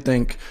 And I do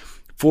think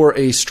for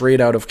a straight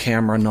out of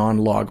camera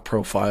non-log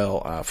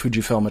profile,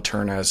 Fujifilm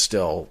Eterna is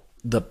still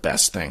the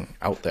best thing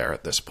out there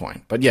at this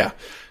point. But yeah,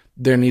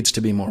 there needs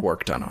to be more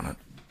work done on it.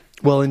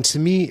 Well, and to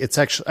me, it's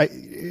actually,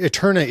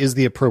 Eterna is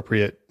the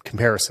appropriate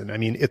comparison. I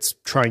mean, it's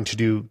trying to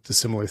do the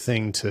similar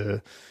thing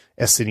to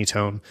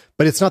S-Cinetone,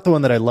 but it's not the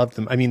one that I loved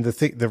them. I mean,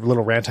 the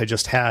little rant I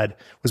just had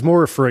was more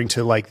referring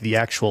to like the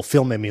actual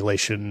film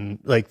emulation,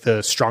 like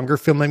the stronger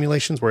film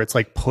emulations where it's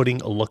like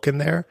putting a look in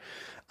there.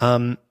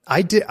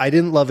 I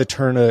didn't love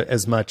Eterna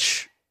as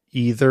much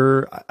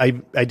either.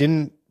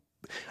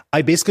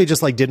 I basically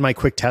just like did my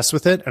quick test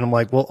with it, and I'm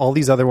like, well, all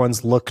these other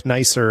ones look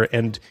nicer,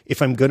 and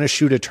if I'm going to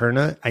shoot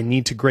Eterna, I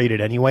need to grade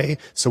it anyway,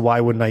 so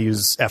why wouldn't I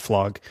use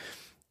F-Log?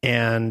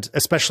 And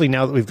especially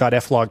now that we've got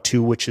F-Log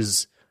 2, which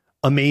is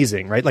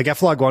amazing, right? Like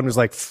F-Log 1 was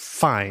like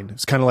fine.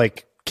 It's kind of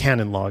like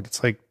Canon log.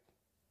 It's like,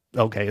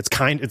 okay,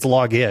 it's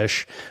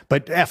log-ish,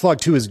 but F-Log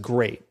 2 is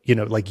great. You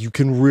know, like you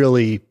can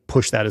really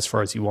push that as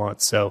far as you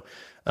want. So,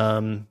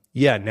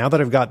 yeah, now that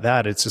I've got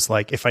that, it's just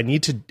like if I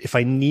need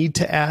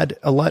to add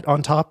a LUT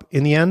on top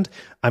in the end,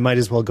 I might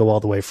as well go all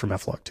the way from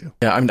F-Log 2.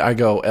 Yeah, I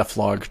go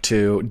F-Log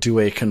to do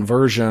a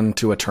conversion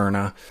to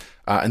Eterna,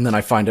 and then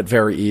I find it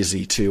very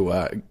easy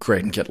to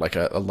grade and get like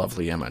a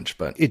lovely image.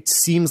 But it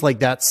seems like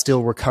that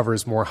still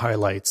recovers more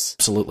highlights.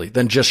 Absolutely,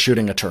 than just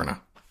shooting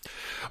Eterna.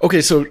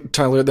 Okay, so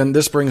Tyler, then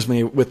this brings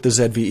me with the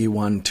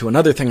ZVE1 to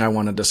another thing I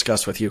want to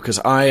discuss with you, because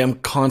I am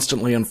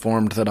constantly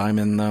informed that I'm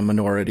in the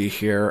minority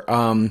here.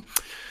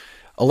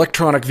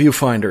 Electronic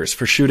viewfinders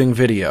for shooting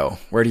video.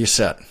 Where do you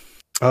sit?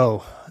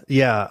 Oh,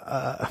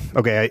 yeah.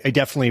 Okay, I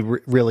definitely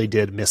really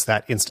did miss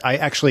that. I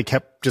actually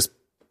kept just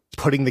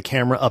putting the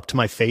camera up to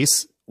my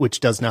face, which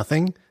does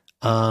nothing.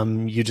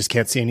 You just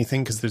can't see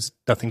anything because there's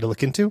nothing to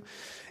look into.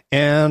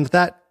 And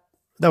that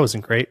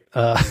wasn't great.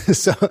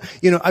 So,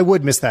 I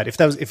would miss that. If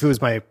it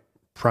was my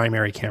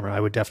primary camera, I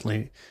would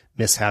definitely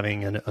miss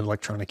having an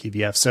electronic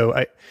EVF.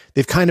 So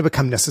they've kind of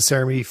become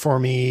necessary for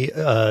me,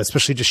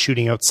 especially just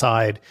shooting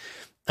outside.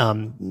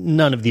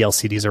 None of the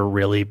LCDs are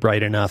really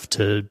bright enough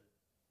to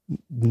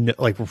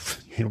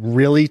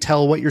really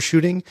tell what you're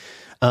shooting.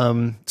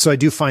 So I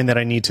do find that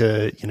I need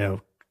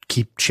to,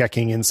 keep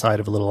checking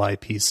inside of a little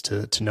eyepiece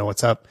to know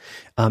what's up.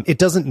 It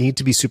doesn't need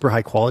to be super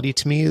high quality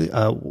to me.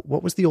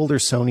 What was the older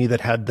Sony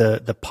that had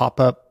the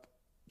pop-up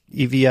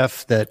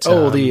EVF that? The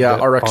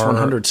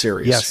RX100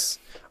 series. Yes.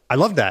 I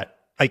love that.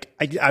 I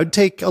would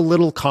take a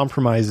little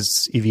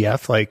compromise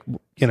EVF,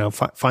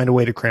 find a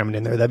way to cram it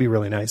in there. That'd be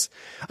really nice.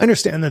 I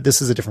understand that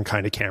this is a different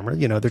kind of camera.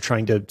 They're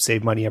trying to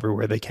save money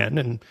everywhere they can.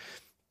 And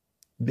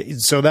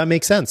so that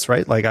makes sense,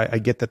 right? Like I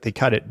get that they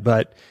cut it,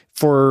 but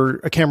for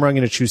a camera I'm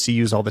going to choose to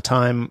use all the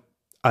time,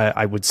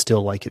 I would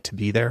still like it to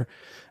be there.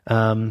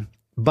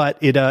 But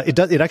it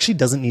actually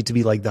doesn't need to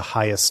be like the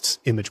highest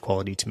image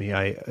quality to me.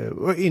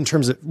 In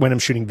terms of when I'm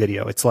shooting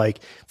video, it's like,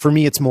 for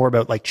me, it's more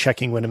about like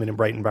checking when I'm in a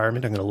bright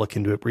environment. I'm going to look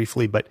into it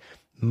briefly, but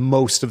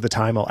most of the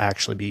time I'll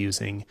actually be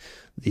using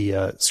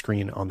the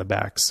screen on the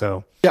back.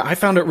 So yeah, I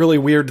found it really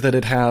weird that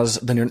it has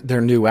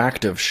their new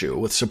active shoe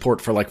with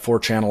support for like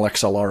 4-channel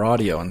XLR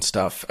audio and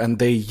stuff. And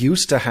they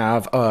used to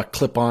have a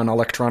clip-on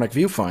electronic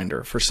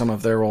viewfinder for some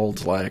of their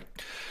old like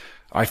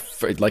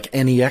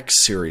NEX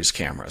series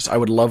cameras. I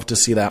would love to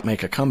see that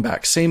make a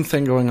comeback. Same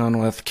thing going on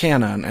with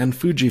Canon and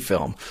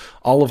Fujifilm.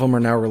 All of them are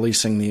now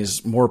releasing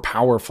these more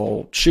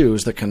powerful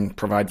shoes that can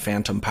provide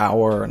phantom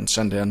power and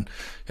send in,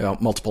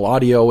 multiple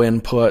audio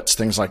inputs,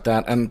 things like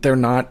that. And they're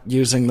not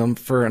using them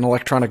for an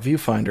electronic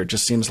viewfinder. It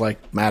just seems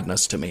like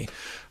madness to me.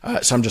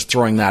 So I'm just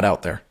throwing that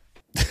out there.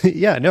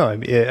 Yeah, no,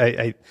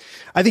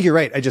 I think you're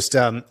right. There's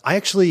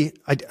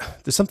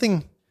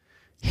something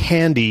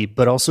handy,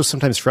 but also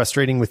sometimes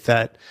frustrating with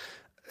that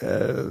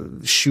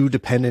shoe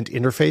dependent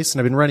interface. And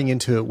I've been running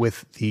into it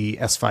with the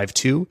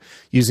S5 II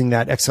using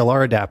that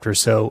XLR adapter.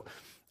 So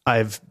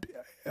I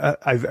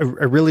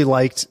really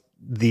liked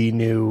the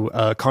new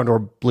Condor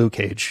Blue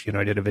Cage.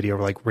 I did a video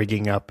of like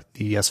rigging up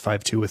the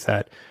S5 II with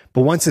that.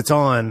 But once it's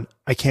on,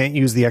 I can't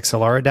use the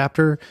XLR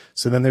adapter.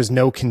 So then there's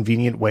no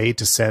convenient way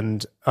to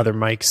send other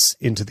mics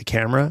into the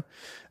camera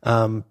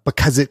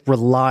because it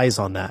relies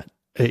on that.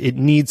 It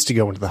needs to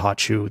go into the hot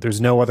shoe.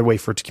 There's no other way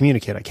for it to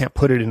communicate. I can't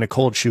put it in a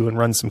cold shoe and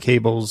run some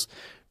cables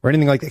or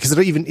anything like that because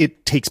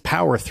it takes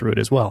power through it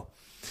as well.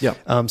 Yeah.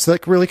 So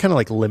that really kind of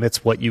like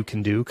limits what you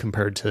can do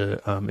compared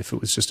to if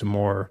it was just a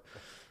more,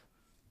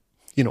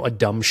 a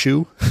dumb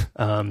shoe.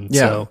 Yeah.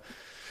 So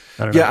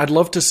I don't know. Yeah, I'd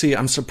love to see.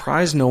 I'm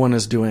surprised no one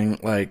is doing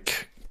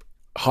like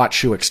hot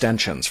shoe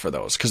extensions for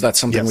those, because that's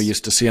something we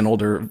used to see in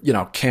older,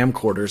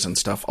 camcorders and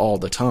stuff all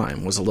the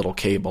time, was a little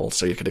cable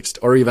so you could,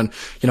 or even,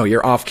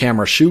 your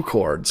off-camera shoe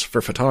cords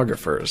for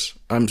photographers.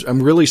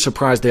 I'm really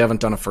surprised they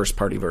haven't done a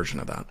first-party version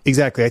of that.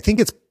 Exactly. I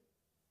think it's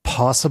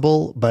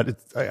possible, but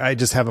I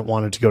just haven't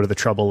wanted to go to the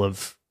trouble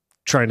of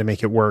trying to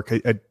make it work. I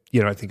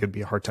think it'd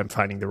be a hard time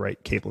finding the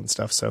right cable and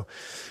stuff. So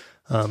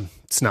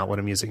it's not what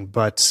I'm using,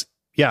 but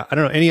yeah, I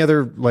don't know. Any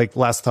other like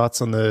last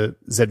thoughts on the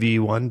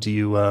ZVE1? Do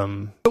you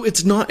So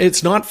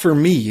it's not for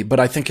me, but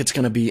I think it's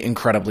going to be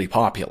incredibly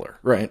popular,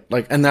 right?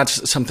 Like, and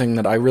that's something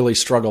that I really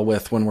struggle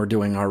with when we're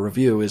doing our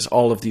review is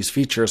all of these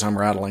features I'm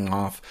rattling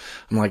off.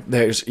 I'm like,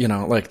 there's,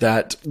 like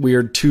that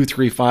weird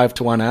 2:3:5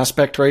 to 1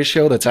 aspect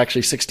ratio that's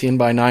actually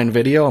 16:9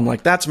 video. I'm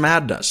like, that's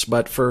madness.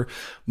 But for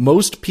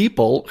most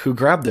people who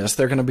grab this,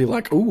 they're going to be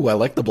like, ooh, I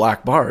like the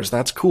black bars.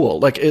 That's cool.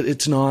 Like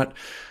it's not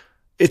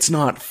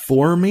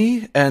for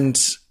me. And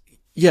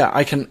yeah,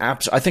 I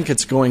think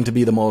it's going to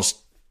be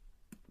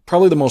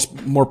probably the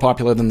more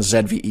popular than the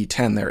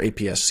ZVE10, their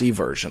APS-C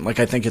version. Like,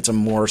 I think it's a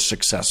more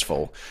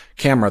successful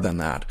camera than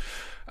that.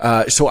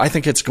 So I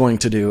think it's going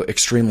to do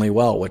extremely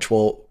well, which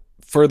will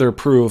further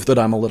prove that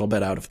I'm a little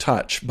bit out of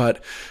touch.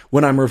 But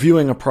when I'm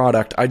reviewing a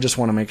product, I just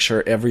want to make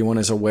sure everyone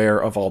is aware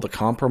of all the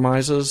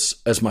compromises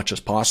as much as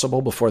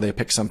possible before they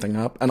pick something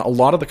up. And a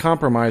lot of the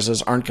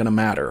compromises aren't going to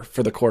matter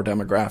for the core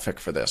demographic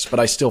for this, but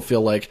I still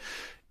feel like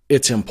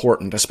it's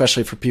important,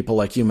 especially for people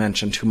like you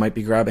mentioned who might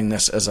be grabbing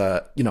this as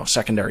a,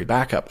 secondary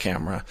backup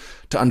camera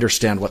to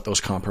understand what those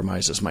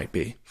compromises might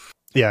be.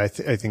 Yeah, I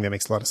think that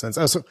makes a lot of sense.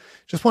 I also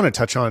just want to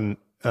touch on,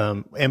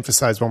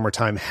 emphasize one more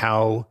time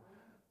how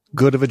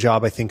good of a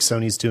job I think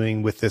Sony's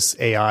doing with this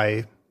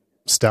AI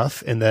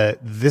stuff, and that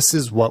this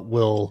is what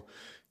will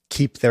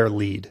keep their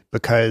lead.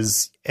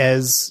 Because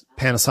as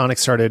Panasonic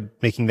started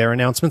making their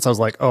announcements, I was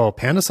like, oh,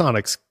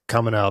 Panasonic's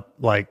coming up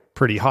like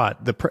pretty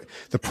hot. The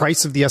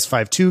price of the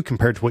S5 II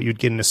compared to what you'd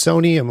get in a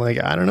Sony, I'm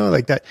like, I don't know,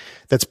 like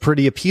that's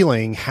pretty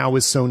appealing. How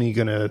is Sony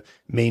going to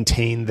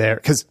maintain their,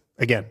 because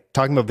again,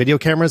 talking about video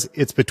cameras,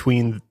 it's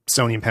between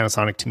Sony and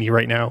Panasonic to me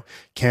right now.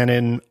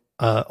 Canon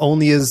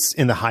only is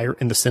in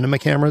the cinema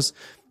cameras.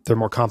 They're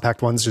more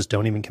compact ones, just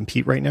don't even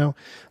compete right now.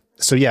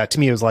 So yeah, to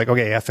me it was like,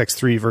 okay,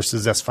 FX3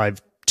 versus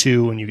S5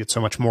 II, and you get so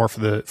much more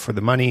for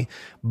the money.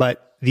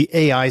 But the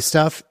AI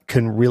stuff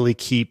can really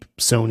keep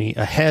Sony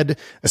ahead,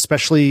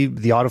 especially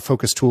the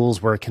autofocus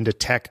tools where it can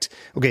detect,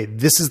 okay,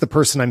 this is the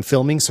person I'm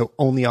filming, so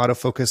only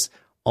autofocus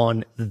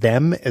on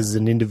them as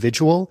an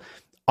individual.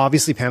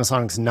 Obviously,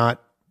 Panasonic's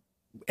not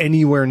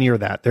anywhere near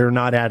that. They're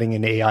not adding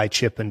an AI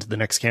chip into the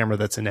next camera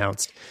that's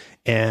announced.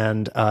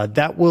 And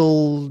that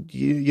will,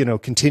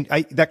 continue.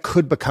 That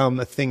could become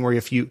a thing where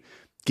if you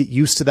get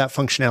used to that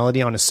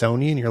functionality on a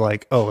Sony and you're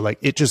like, oh, like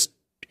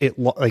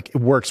it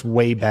works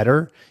way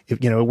better.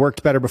 It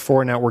worked better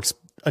before. Now it works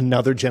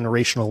another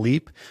generational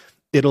leap.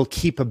 It'll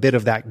keep a bit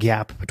of that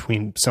gap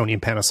between Sony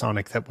and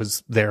Panasonic that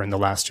was there in the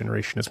last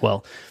generation as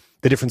well.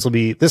 The difference will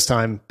be this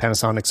time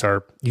Panasonics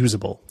are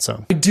usable.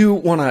 So I do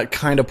want to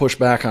kind of push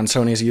back on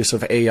Sony's use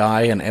of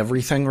AI and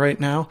everything right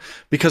now,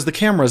 because the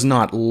camera is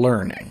not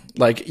learning.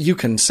 Like, you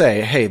can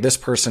say, hey, this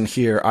person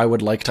here, I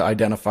would like to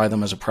identify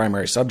them as a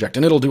primary subject,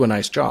 and it'll do a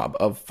nice job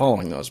of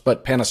following those.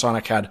 But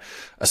Panasonic had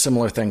a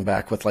similar thing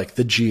back with like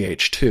the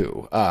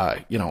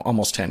GH2,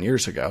 almost 10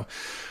 years ago.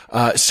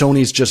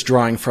 Sony's just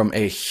drawing from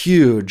a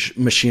huge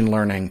machine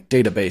learning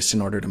database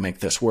in order to make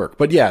this work.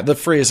 But yeah, the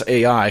phrase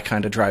AI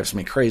kind of drives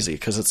me crazy,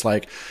 because it's like,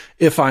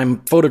 if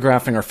I'm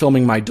photographing or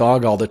filming my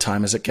dog all the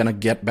time, is it going to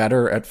get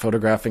better at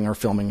photographing or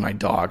filming my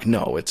dog?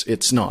 No,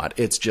 it's not.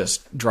 It's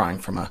just drawing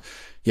from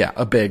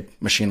a big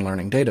machine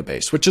learning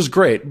database, which is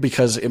great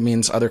because it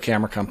means other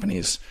camera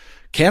companies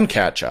can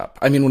catch up.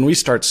 I mean, when we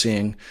start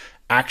seeing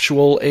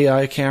actual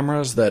AI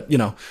cameras that,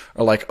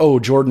 are like, oh,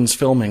 Jordan's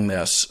filming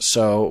this,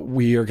 so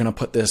we are going to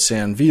put this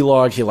in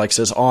Vlog. He likes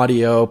his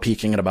audio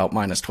peaking at about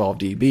minus 12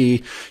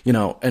 dB,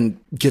 and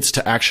gets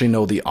to actually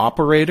know the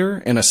operator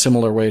in a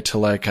similar way to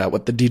like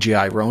what the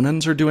DJI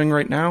Ronins are doing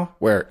right now,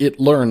 where it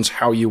learns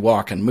how you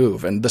walk and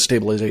move, and the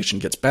stabilization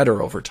gets better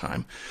over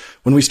time.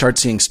 When we start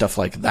seeing stuff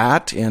like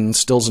that in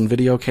stills and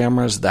video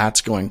cameras,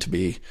 that's going to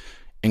be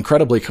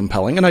incredibly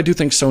compelling. And I do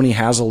think Sony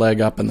has a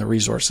leg up and the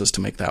resources to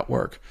make that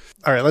work.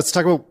 All right, let's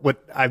talk about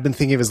what I've been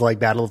thinking of as like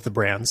battle of the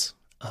brands.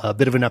 A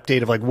bit of an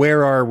update of like,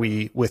 where are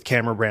we with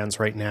camera brands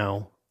right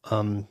now?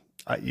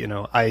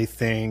 I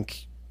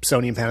think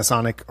Sony and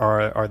Panasonic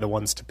are the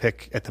ones to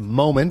pick at the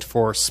moment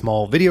for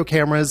small video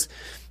cameras.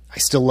 I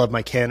still love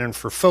my Canon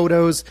for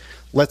photos.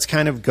 Let's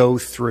kind of go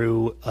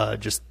through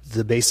just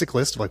the basic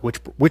list of like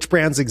which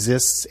brands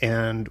exists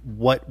and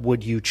what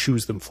would you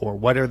choose them for?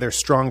 What are their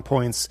strong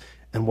points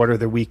and what are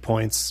their weak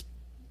points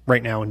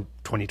right now in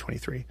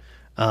 2023?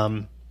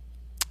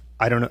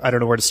 I don't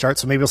know where to start.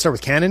 So maybe we'll start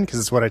with Canon because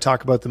it's what I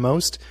talk about the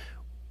most.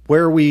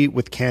 Where are we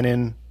with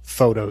Canon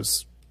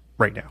photos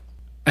right now?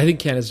 I think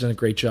Canon's done a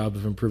great job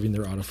of improving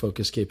their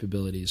autofocus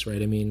capabilities,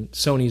 right? I mean,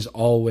 Sony's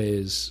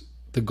always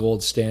the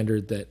gold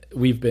standard that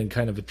we've been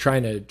kind of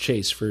trying to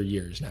chase for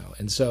years now.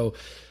 And so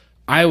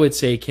I would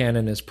say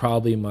Canon is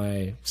probably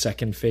my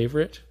second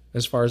favorite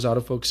as far as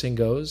autofocusing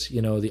goes.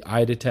 The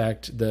eye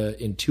detect, the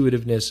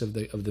intuitiveness of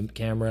the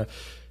camera,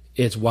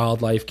 its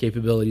wildlife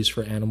capabilities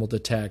for animal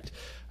detect.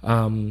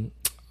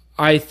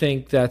 I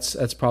think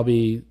that's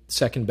probably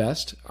second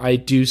best. I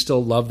do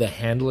still love the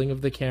handling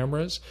of the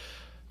cameras.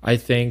 I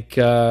think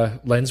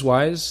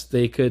lens-wise,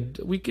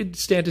 we could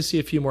stand to see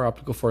a few more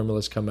optical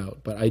formulas come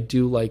out, but I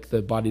do like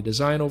the body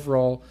design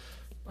overall.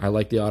 I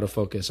like the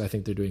autofocus. I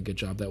think they're doing a good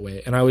job that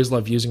way. And I always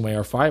love using my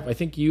R5. I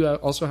think you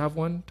also have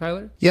one,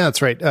 Tyler? Yeah,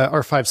 that's right.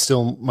 R5 is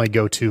still my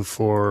go-to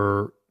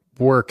for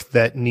work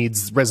that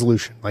needs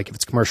resolution. Like if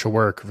it's commercial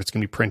work, if it's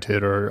going to be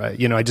printed, or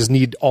I just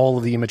need all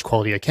of the image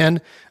quality I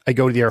can. I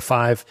go to the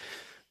R5.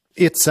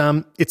 It's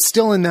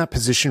still in that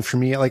position for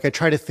me. Like I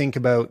try to think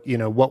about,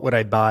 what would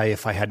I buy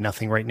if I had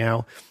nothing right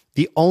now?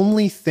 The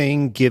only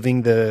thing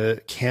giving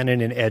the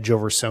Canon an edge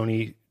over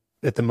Sony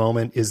at the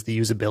moment is the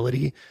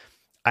usability.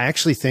 I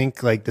actually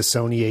think like the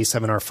Sony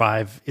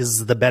A7R5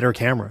 is the better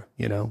camera.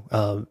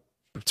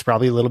 It's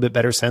probably a little bit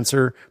better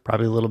sensor,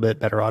 probably a little bit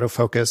better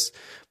autofocus,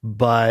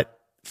 but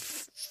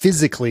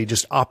physically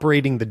just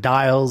operating the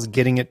dials,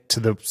 getting it to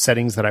the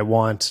settings that I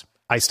want,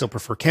 I still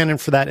prefer Canon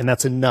for that. And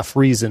that's enough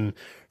reason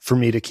for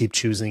me to keep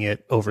choosing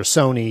it over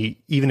Sony,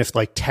 even if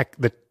like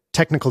the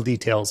technical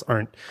details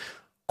aren't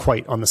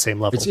quite on the same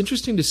level. It's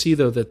interesting to see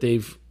though that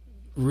they've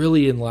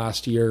really in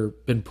last year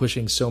been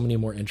pushing so many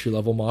more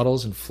entry-level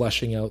models and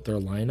fleshing out their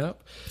lineup.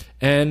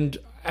 And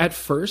at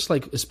first,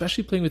 like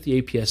especially playing with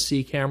the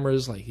APS-C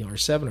cameras, like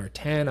R7,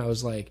 R10, I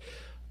was like,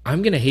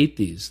 I'm going to hate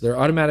these. They're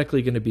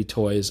automatically going to be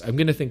toys. I'm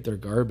going to think they're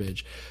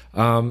garbage.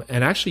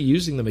 And actually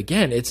using them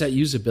again, it's that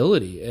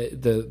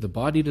usability, the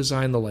body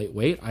design, the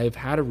lightweight. I've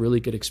had a really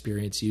good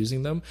experience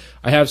using them.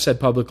 I have said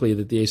publicly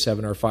that the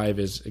A7R5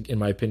 is, in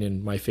my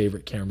opinion, my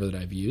favorite camera that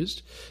I've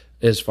used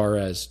as far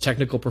as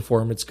technical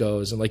performance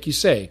goes. And like you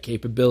say,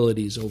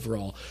 capabilities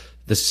overall,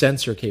 the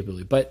sensor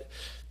capability. But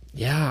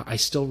yeah, I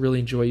still really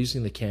enjoy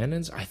using the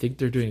Canons. I think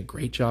they're doing a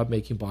great job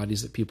making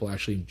bodies that people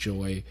actually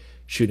enjoy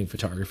shooting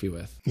photography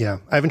with. Yeah.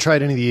 I haven't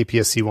tried any of the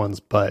APS-C ones,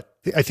 but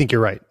I think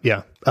you're right.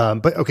 Yeah.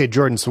 But okay,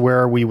 Jordan, so where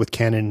are we with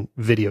Canon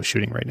video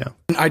shooting right now?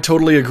 I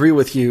totally agree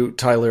with you,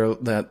 Tyler,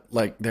 that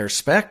like their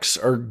specs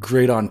are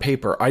great on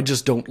paper. I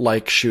just don't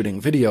like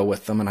shooting video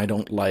with them, and I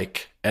don't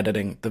like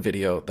editing the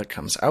video that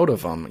comes out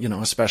of them,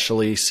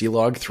 especially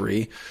C-Log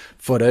 3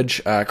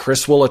 footage.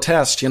 Chris will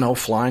attest,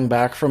 flying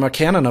back from a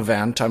Canon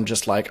event, I'm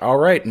just like, all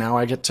right, now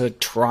I get to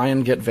try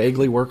and get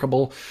vaguely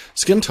workable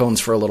skin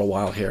tones for a little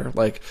while here.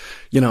 Like,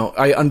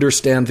 I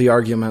understand the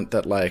argument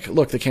that like,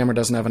 look, the camera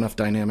doesn't have enough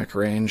dynamic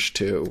range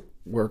to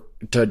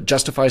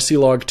justify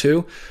C-Log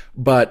 2,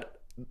 but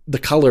the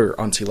color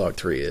on C-Log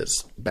 3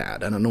 is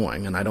bad and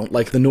annoying, and I don't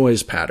like the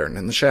noise pattern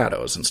and the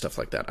shadows and stuff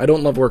like that. I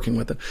don't love working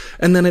with it.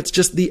 And then it's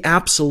just the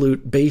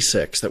absolute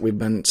basics that we've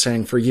been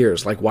saying for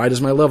years. Like, why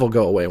does my level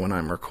go away when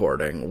I'm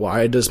recording?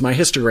 Why does my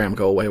histogram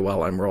go away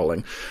while I'm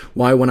rolling?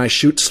 Why, when I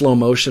shoot slow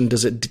motion,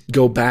 does it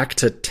go back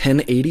to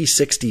 1080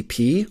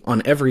 60p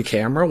on every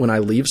camera when I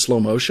leave slow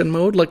motion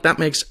mode? Like, that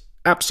makes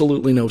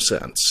absolutely no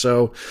sense.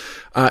 So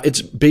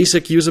it's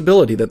basic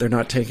usability that they're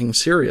not taking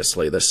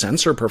seriously. The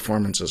sensor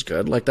performance is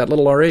good. Like that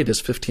little R8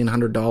 is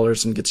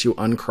 $1,500 and gets you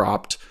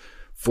uncropped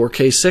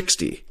 4K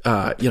 60.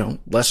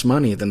 Less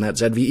money than that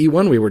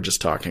ZVE1 we were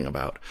just talking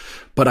about.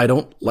 But I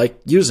don't like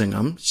using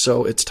them,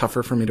 so it's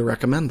tougher for me to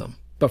recommend them.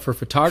 But for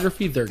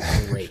photography, they're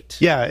great.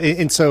 Yeah,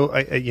 and so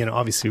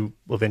obviously,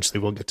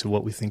 eventually we'll get to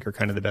what we think are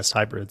kind of the best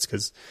hybrids,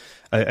 because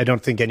I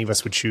don't think any of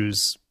us would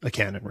choose a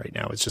Canon right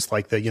now. It's just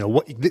like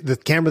the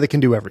camera that can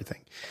do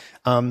everything.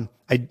 I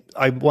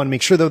want to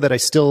make sure though that I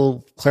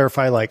still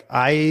clarify. Like,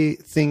 I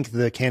think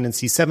the Canon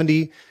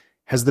C70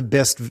 has the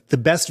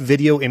best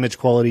video image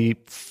quality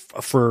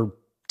for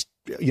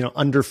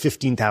under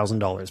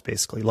 $15,000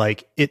 basically.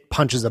 Like, it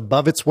punches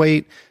above its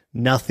weight.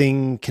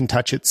 Nothing can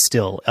touch it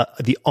still.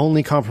 The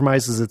only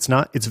compromise is it's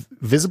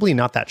visibly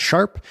not that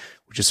sharp,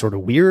 which is sort of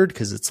weird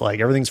because it's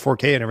like everything's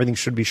 4K and everything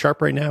should be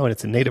sharp right now. And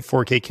it's a native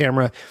 4K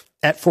camera.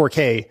 At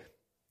 4K,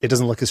 it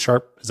doesn't look as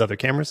sharp as other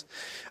cameras.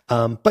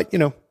 But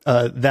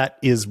that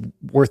is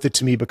worth it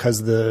to me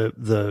because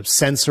the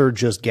sensor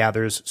just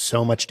gathers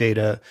so much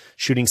data.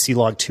 Shooting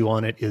C-Log 2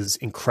 on it is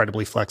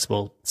incredibly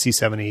flexible.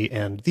 C70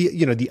 and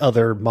the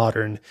other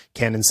modern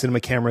Canon cinema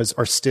cameras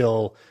are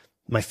still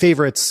my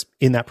favorites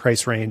in that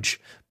price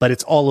range, but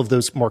it's all of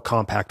those more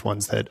compact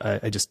ones that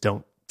I just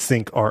don't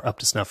think are up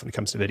to snuff when it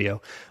comes to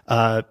video.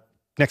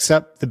 Next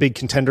up, the big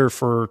contender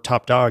for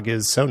top dog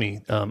is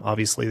Sony.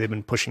 Obviously, they've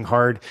been pushing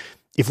hard.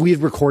 If we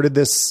had recorded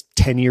this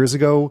 10 years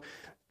ago,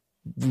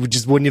 we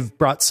just wouldn't have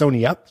brought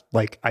Sony up.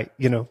 Like,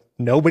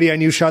 nobody I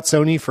knew shot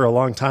Sony for a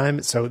long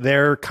time. So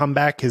their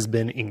comeback has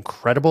been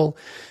incredible.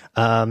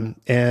 And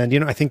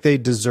I think they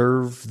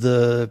deserve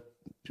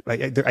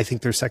I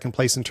think they're second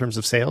place in terms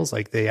of sales.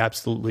 Like, they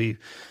absolutely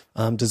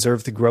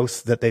deserve the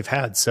growth that they've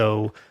had.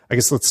 So I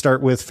guess let's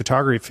start with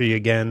photography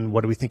again.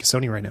 What do we think of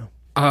Sony right now?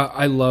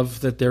 I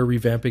love that they're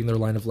revamping their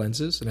line of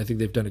lenses, and I think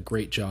they've done a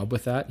great job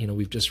with that.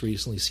 We've just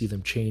recently seen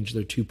them change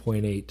their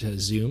 2.8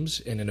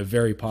 zooms and in a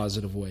very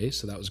positive way,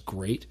 so that was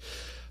great.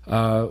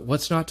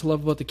 What's not to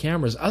love about the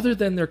cameras? Other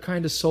than they're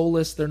kind of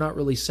soulless, they're not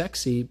really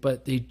sexy,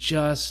 but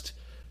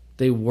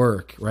they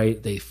work,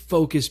 right? They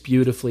focus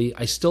beautifully.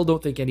 I still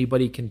don't think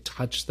anybody can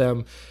touch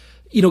them.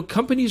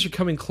 Companies are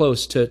coming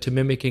close to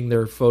mimicking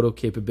their photo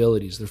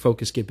capabilities, their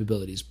focus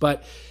capabilities,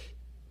 but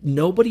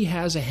nobody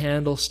has a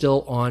handle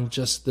still on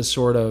just the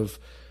sort of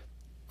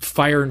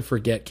fire and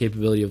forget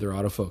capability of their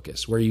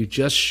autofocus, where you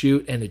just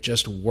shoot and it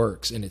just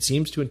works and it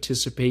seems to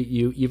anticipate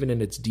you even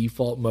in its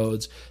default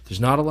modes. There's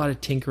not a lot of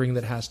tinkering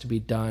that has to be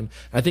done.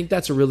 I think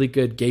that's a really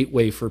good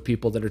gateway for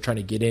people that are trying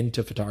to get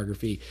into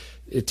photography.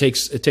 It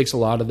takes a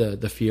lot of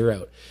the fear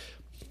out.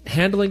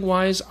 Handling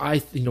wise,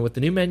 with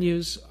the new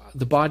menus,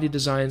 the body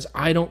designs,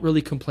 I don't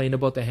really complain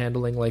about the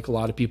handling like a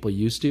lot of people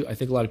used to. I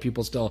think a lot of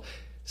people still,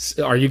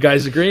 are you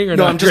guys agreeing or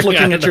not? No, I'm just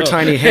looking at your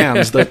tiny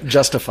hands that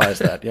justifies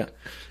that. Yeah.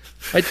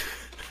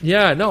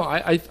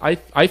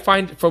 I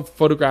find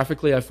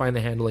photographically, I find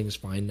the handling is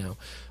fine now.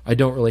 I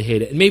don't really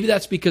hate it. And maybe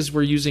that's because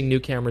we're using new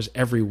cameras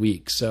every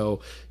week.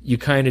 So you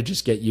kind of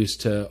just get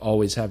used to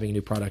always having a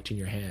new product in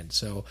your hand.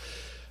 So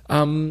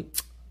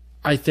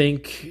I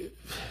think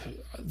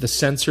the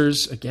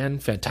sensors, again,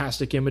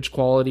 fantastic image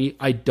quality.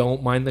 I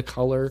don't mind the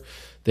color.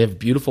 They have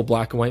beautiful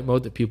black and white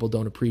mode that people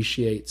don't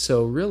appreciate.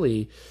 So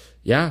really,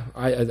 yeah,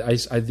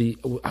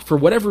 for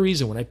whatever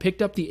reason, when I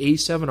picked up the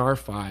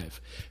A7R5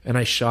 and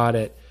I shot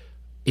it,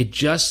 it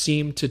just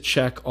seemed to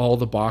check all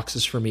the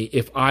boxes for me.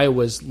 If I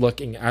was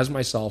looking as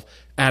myself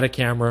at a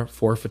camera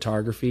for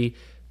photography,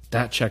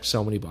 that checked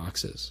so many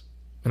boxes.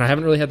 And I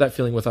haven't really had that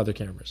feeling with other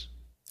cameras.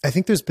 I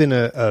think there's been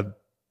a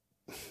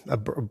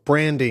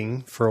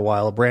branding for a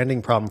while, a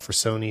branding problem for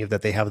Sony, of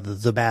that they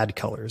have the bad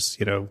colors.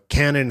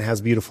 Canon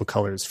has beautiful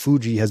colors,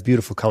 Fuji has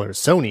beautiful colors,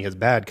 Sony has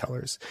bad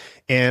colors.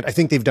 And I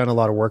think they've done a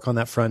lot of work on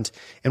that front.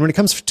 And when it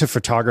comes to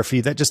photography,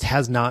 that just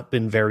has not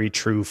been very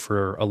true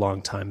for a long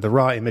time. The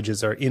raw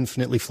images are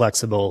infinitely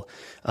flexible.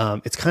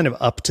 It's kind of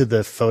up to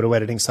the photo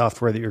editing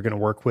software that you're going to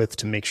work with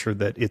to make sure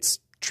that it's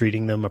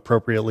treating them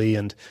appropriately.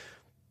 And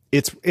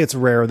it's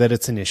rare that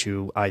it's an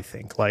issue, I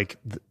think. Like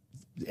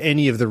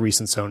any of the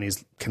recent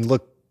Sonys can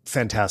look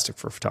fantastic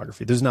for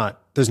photography. There's not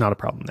a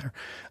problem there.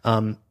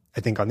 I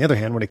think on the other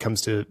hand, when it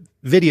comes to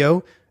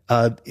video,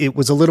 it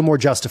was a little more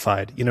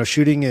justified,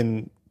 shooting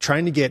and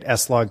trying to get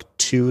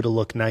S-Log2 to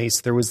look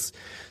nice. There was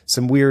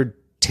some weird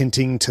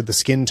tinting to the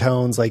skin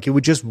tones. Like it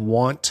would just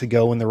want to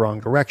go in the wrong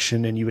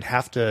direction and you would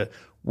have to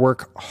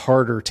work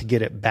harder to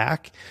get it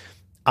back.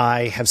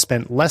 I have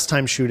spent less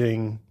time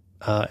shooting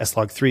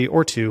S-Log3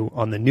 or 2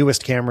 on the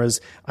newest cameras.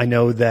 I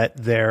know that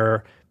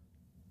their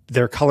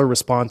color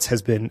response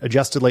has been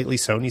adjusted lately.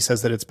 Sony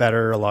says that it's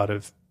better. A lot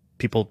of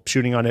people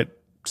shooting on it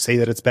say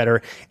that it's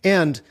better.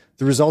 And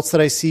the results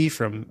that I see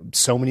from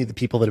so many of the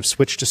people that have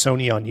switched to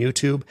Sony on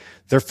YouTube,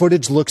 their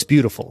footage looks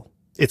beautiful.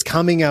 It's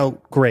coming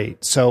out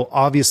great. So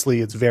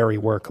obviously it's very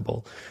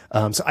workable.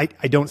 So I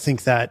don't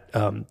think that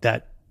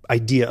that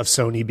idea of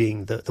Sony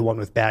being the one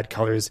with bad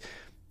colors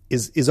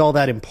is all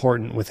that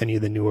important with any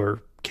of the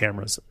newer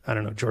cameras. I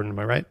don't know, Jordan, am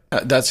I right?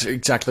 That's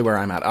exactly where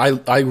I'm at.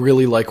 I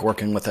really like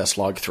working with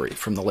S-Log3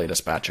 from the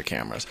latest batch of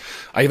cameras.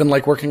 I even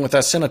like working with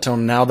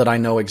S-Cinetone now that I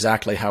know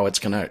exactly how it's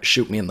going to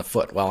shoot me in the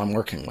foot while I'm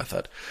working with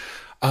it.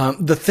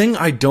 The thing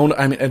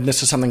and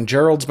this is something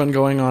Gerald's been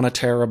going on a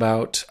tear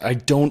about, I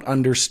don't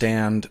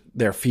understand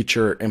their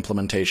feature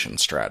implementation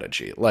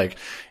strategy. Like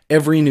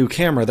every new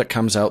camera that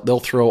comes out, they'll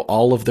throw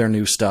all of their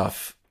new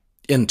stuff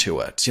into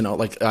it.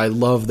 Like I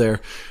love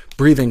their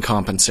breathing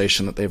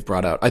compensation that they've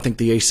brought out. I think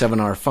the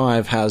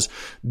A7R5 has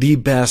the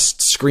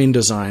best screen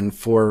design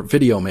for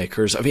video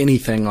makers of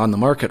anything on the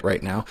market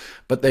right now,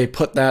 but they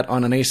put that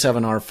on an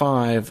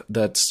A7R5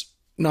 that's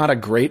not a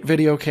great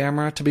video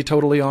camera, to be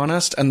totally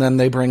honest, and then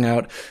they bring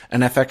out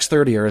an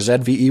FX30 or a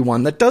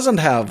ZVE1 that doesn't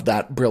have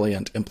that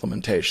brilliant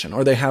implementation,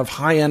 or they have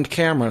high-end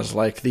cameras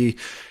like the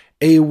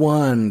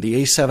A1,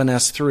 the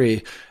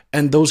A7S3,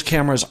 and those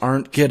cameras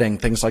aren't getting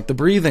things like the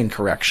breathing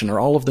correction or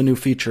all of the new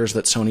features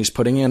that Sony's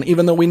putting in,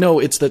 even though we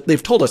know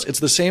they've told us it's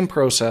the same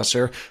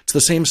processor, it's the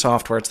same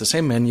software, it's the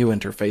same menu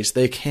interface.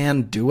 They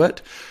can do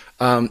it.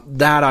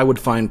 That I would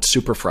find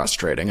super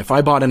frustrating. If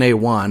I bought an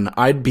A1,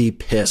 I'd be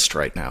pissed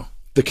right now.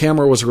 The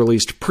camera was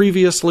released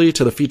previously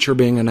to the feature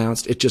being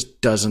announced. It just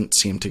doesn't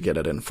seem to get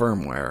it in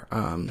firmware.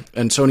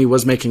 And Sony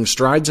was making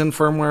strides in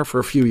firmware for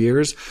a few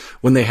years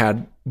when they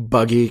had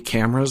buggy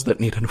cameras that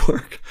needed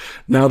work.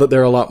 Now that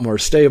they're a lot more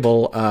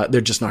stable,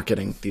 they're just not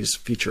getting these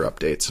feature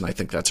updates. And I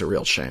think that's a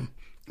real shame.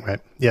 Right.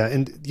 Yeah.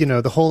 And,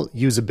 the whole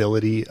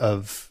usability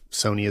of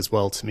Sony as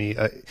well, to me,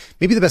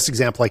 maybe the best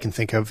example I can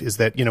think of is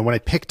that, when I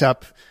picked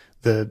up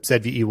the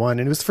ZVE1,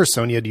 and it was the first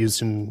Sony I'd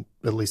used in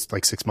at least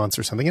like 6 months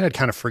or something, and I'd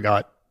kind of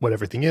forgot what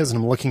everything is. And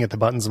I'm looking at the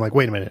buttons. I'm like,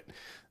 wait a minute,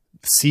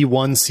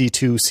 C1,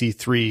 C2,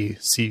 C3,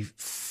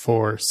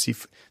 C4,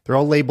 C4, they're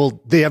all labeled.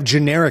 They have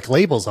generic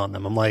labels on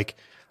them. I'm like,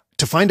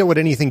 to find out what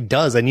anything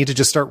does, I need to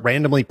just start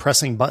randomly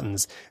pressing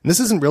buttons. And this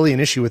isn't really an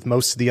issue with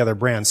most of the other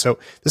brands. So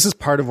this is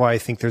part of why I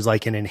think there's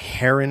like an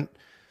inherent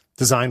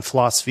design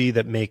philosophy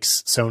that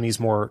makes Sony's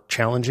more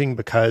challenging,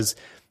 because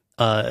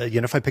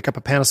if I pick up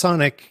a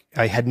Panasonic,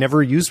 I had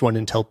never used one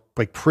until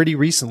like pretty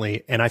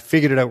recently, and I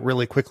figured it out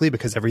really quickly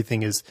because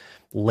everything is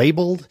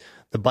labeled.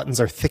 The buttons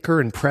are thicker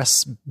and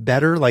press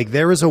better. Like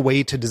there is a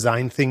way to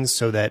design things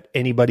so that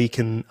anybody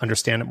can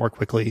understand it more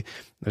quickly.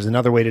 There's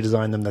another way to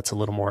design them that's a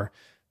little more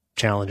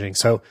challenging.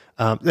 So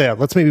yeah,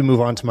 let's maybe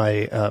move on to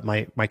my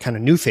my kind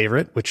of new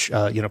favorite, which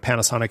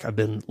Panasonic I've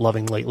been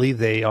loving lately.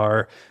 They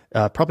are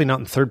probably not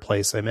in third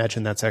place. I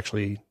imagine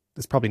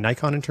it's probably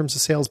Nikon in terms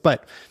of sales,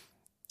 but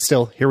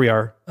still, here we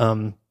are.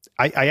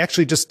 I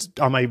actually just,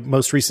 on my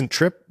most recent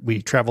trip,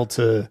 we traveled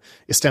to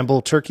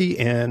Istanbul, Turkey,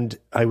 and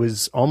I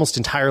was almost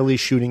entirely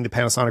shooting the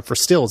Panasonic for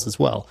stills as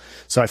well.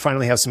 So I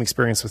finally have some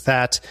experience with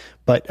that.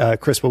 But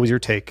Chris, what was your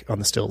take on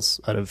the stills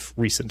out of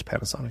recent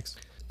Panasonics?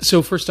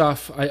 So first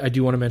off, I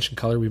do want to mention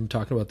color. We've been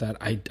talking about that.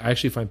 I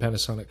actually find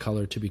Panasonic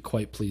color to be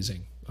quite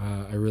pleasing.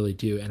 I really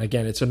do. And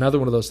again, it's another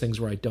one of those things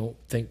where I don't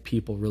think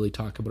people really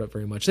talk about it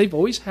very much. They've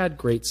always had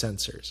great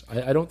sensors.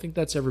 I don't think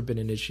that's ever been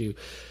an issue.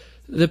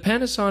 The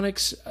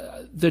Panasonics,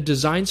 the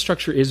design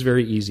structure is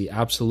very easy,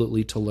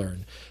 absolutely, to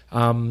learn.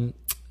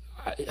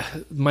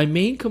 My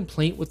main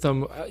complaint with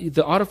them,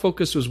 the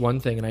autofocus was one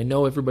thing, and I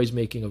know everybody's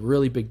making a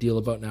really big deal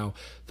about now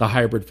the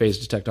hybrid phase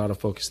detect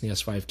autofocus in the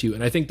S5 II,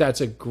 and I think that's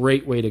a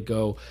great way to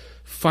go.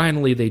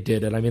 Finally, they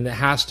did it. I mean, that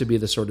has to be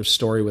the sort of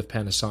story with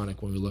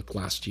Panasonic when we looked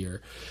last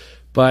year.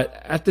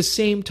 But at the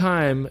same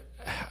time,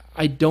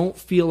 I don't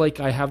feel like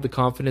I have the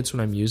confidence when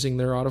I'm using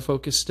their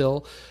autofocus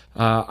still.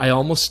 I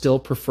almost still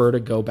prefer to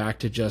go back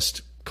to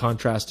just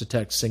contrast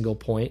detect single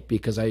point,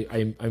 because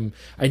I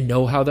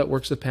know how that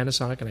works with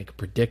Panasonic and I can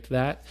predict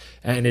that,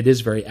 and it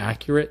is very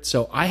accurate.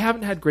 So I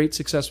haven't had great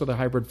success with a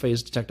hybrid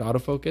phase detect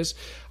autofocus.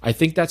 I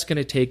think that's going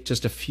to take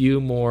just a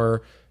few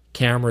more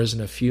cameras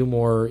and a few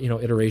more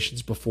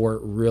iterations before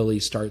it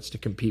really starts to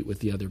compete with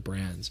the other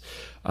brands.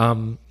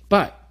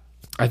 But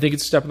I think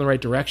it's a step in the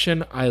right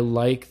direction. I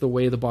like the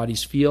way the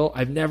bodies feel.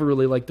 I've never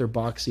really liked their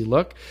boxy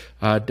look.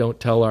 Don't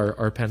tell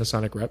our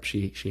Panasonic rep.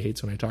 She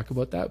hates when I talk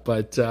about that.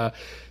 But,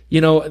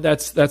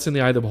 that's in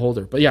the eye of the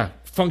beholder. But yeah,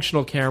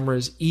 functional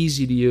cameras,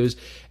 easy to use.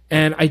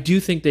 And I do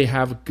think they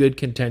have good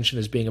contention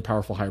as being a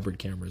powerful hybrid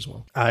camera as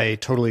well. I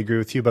totally agree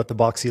with you about the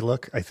boxy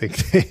look. I think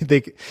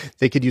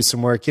they could use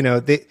some work.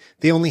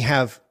 They only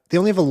have a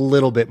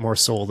little bit more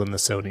soul than the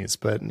Sonys,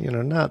 but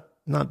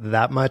not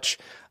that much.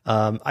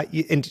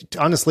 And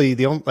honestly,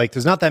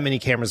 there's not that many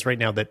cameras right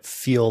now that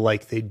feel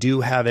like they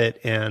do have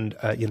it. And,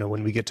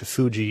 when we get to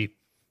Fuji,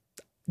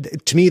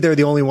 to me, they're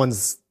the only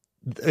ones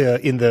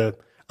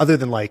other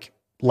than like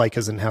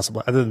Leicas and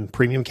Hasselblad, other than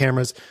premium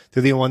cameras,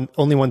 they're the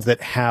only ones that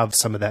have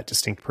some of that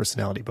distinct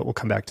personality, but we'll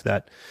come back to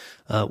that,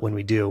 when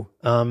we do.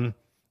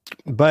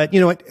 But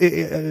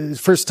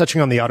first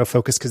touching on the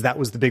autofocus, because that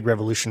was the big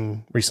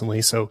revolution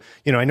recently. So,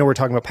 I know we're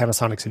talking about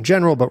Panasonics in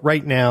general, but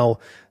right now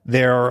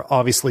they're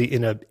obviously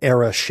in an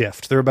era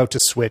shift. They're about to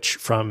switch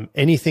from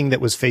anything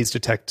that was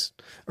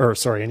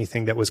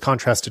anything that was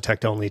contrast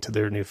detect only to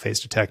their new phase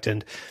detect,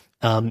 and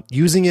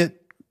using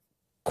it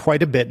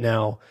quite a bit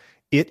now.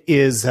 It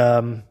is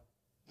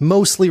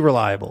mostly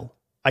reliable.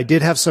 I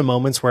did have some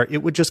moments where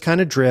it would just kind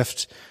of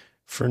drift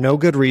for no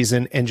good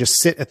reason and just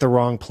sit at the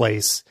wrong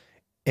place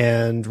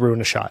and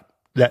ruin a shot.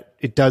 That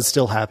it does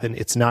still happen.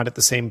 It's not at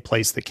the same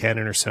place that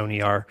Canon or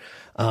Sony are,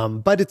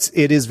 but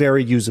it is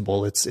very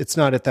usable. It's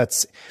not at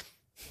that's,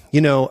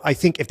 I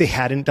think if they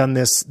hadn't done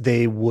this,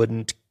 they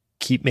wouldn't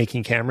keep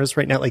making cameras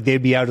right now. Like, they'd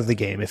be out of the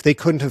game if they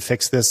couldn't have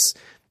fixed this.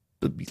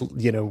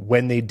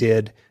 When they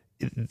did,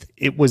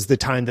 it was the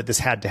time that this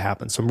had to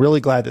happen. So I'm really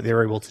glad that they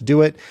were able to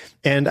do it.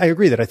 And I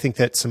agree that I think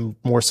that some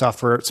more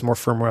software, some more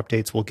firmware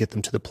updates will get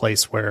them to the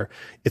place where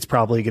it's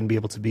probably going to be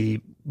able to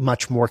be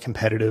much more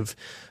competitive,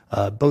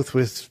 both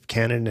with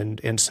Canon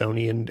and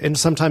Sony. And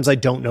sometimes I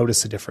don't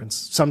notice a difference.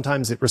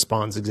 Sometimes it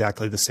responds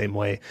exactly the same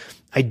way.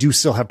 I do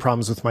still have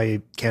problems with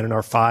my Canon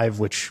R5,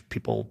 which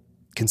people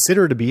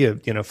consider to be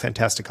a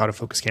fantastic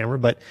autofocus camera,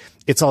 but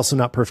it's also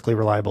not perfectly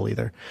reliable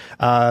either.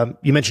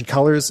 You mentioned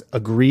colors.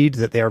 Agreed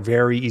that they are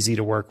very easy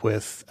to work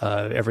with.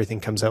 Everything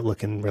comes out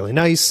looking really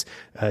nice.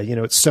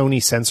 It's Sony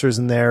sensors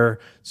in there,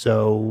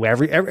 so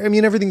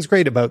everything's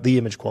great about the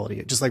image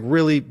quality. Just like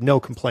really no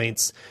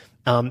complaints.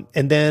 And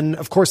then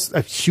of course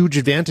a huge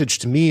advantage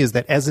to me is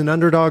that as an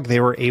underdog,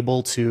 they were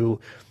able to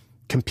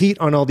compete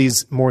on all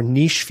these more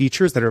niche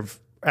features that are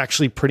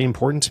actually pretty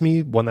important to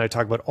me. One that I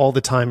talk about all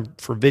the time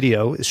for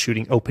video is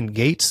shooting open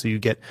gate. So you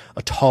get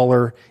a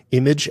taller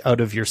image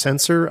out of your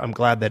sensor. I'm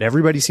glad that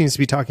everybody seems to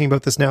be talking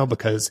about this now,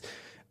 because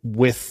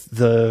with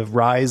the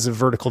rise of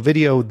vertical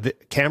video, the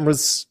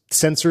cameras,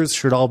 sensors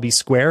should all be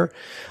square.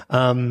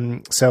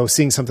 So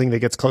seeing something that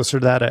gets closer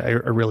to that, I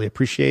really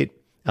appreciate.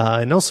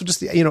 And also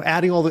just,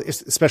 adding all the,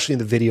 especially in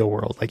the video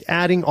world, like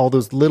adding all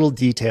those little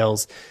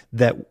details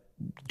that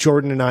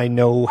Jordan and I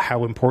know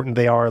how important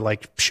they are,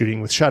 like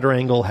shooting with shutter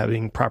angle,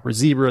 having proper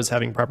zebras,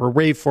 having proper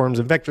waveforms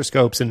and vector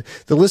scopes. And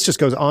the list just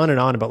goes on and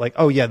on about like,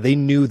 oh yeah, they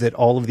knew that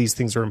all of these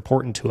things are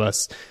important to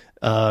us.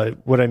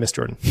 What did I miss,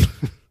 Jordan?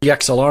 The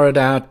XLR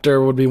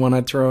adapter would be one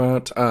I'd throw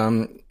out.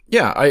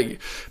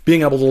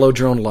 Being able to load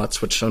your own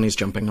LUTs, which Sony's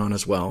jumping on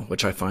as well,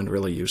 which I find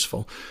really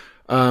useful.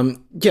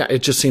 It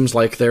just seems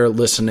like they're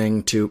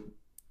listening to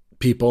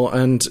people,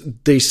 and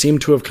they seem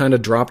to have kind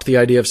of dropped the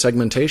idea of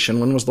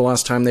segmentation. When was the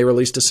last time they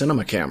released a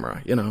cinema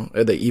camera?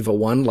 The EVA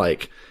 1,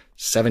 like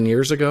 7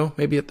 years ago,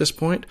 maybe at this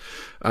point.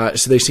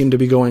 So they seem to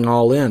be going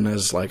all in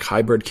as like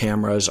hybrid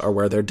cameras are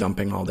where they're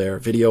dumping all their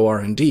video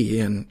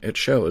R&D, and it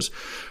shows.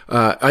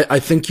 I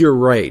think you're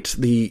right.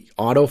 The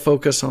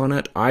autofocus on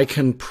it, I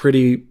can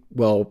pretty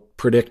well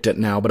predict it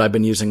now, but I've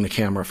been using the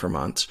camera for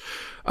months.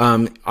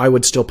 I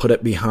would still put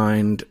it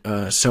behind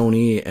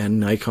Sony and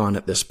Nikon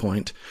at this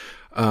point.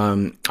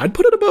 I'd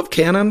put it above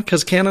Canon,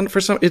 because Canon,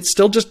 it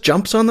still just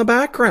jumps on the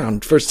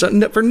background for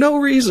no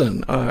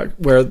reason,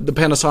 where the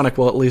Panasonic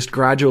will at least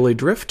gradually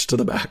drift to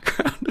the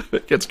background if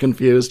it gets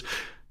confused.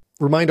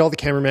 Remind all the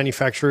camera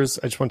manufacturers,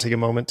 I just want to take a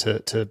moment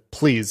to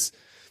please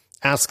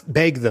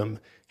beg them,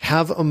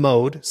 have a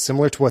mode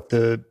similar to what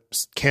the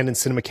Canon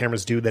cinema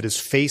cameras do that is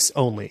face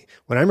only.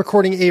 When I'm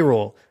recording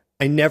A-roll,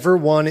 I never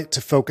want it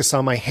to focus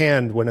on my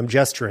hand when I'm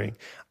gesturing.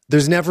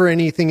 There's never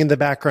anything in the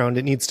background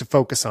it needs to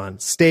focus on.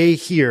 Stay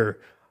here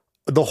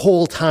the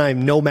whole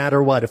time, no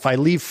matter what. If I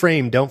leave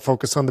frame, don't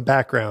focus on the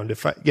background.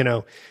 If I,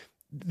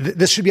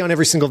 this should be on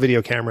every single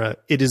video camera.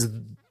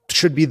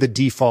 Should be the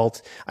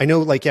default. I know,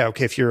 like, yeah,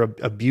 okay, if you're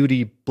a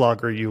beauty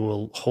blogger, you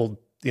will hold,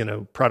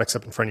 products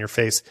up in front of your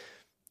face.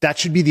 That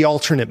should be the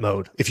alternate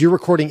mode. If you're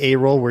recording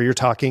A-roll where you're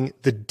talking,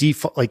 the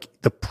default, like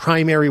the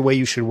primary way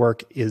you should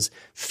work is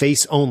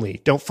face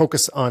only. Don't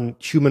focus on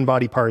human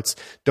body parts.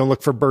 Don't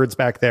look for birds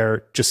back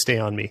there. Just stay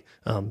on me.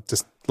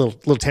 Just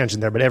little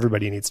tangent there, but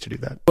everybody needs to do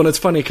that. Well, it's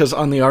funny because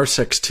on the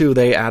R6 II,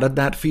 they added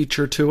that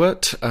feature to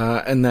it.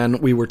 And then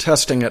we were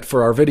testing it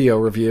for our video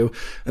review.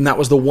 And that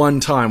was the one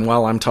time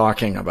while I'm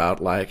talking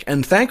about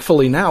and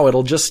thankfully now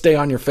it'll just stay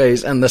on your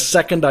face. And the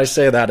second I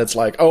say that, it's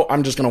like, oh,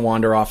 I'm just going to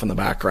wander off in the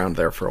background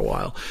there for a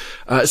while.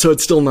 So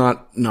it's still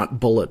not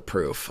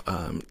bulletproof.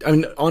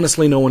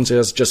 Honestly, no one's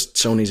is, just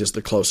Sony's is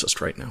the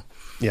closest right now.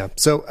 Yeah.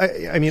 So,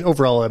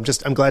 overall,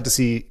 I'm glad to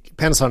see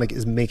Panasonic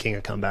is making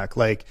a comeback.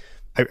 Like,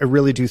 I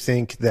really do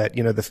think that,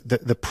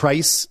 the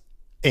price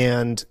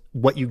and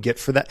what you get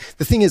for that.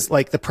 The thing is,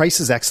 like, the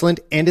price is excellent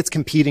and it's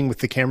competing with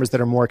the cameras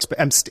that are more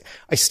expensive.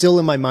 I still,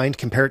 in my mind,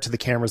 compare it to the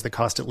cameras that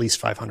cost at least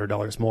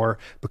 $500 more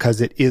because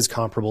it is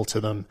comparable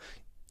to them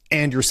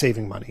and you're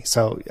saving money.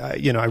 So, I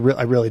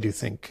really do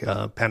think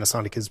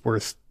Panasonic is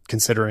worth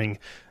considering,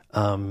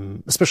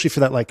 especially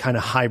for that, like, kind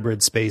of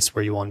hybrid space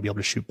where you want to be able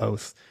to shoot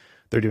both.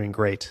 They're doing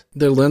great.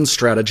 Their lens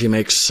strategy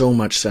makes so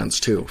much sense,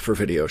 too, for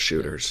video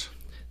shooters.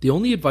 The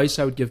only advice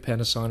I would give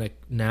Panasonic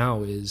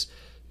now is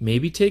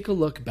maybe take a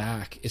look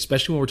back,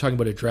 especially when we're talking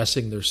about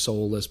addressing their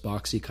soulless,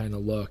 boxy kind of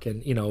look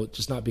and,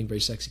 just not being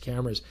very sexy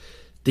cameras.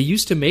 They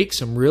used to make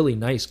some really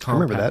nice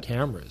compact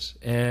cameras,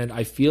 and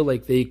I feel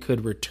like they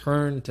could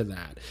return to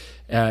that,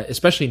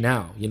 especially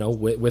now,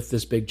 with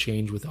this big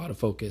change with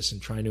autofocus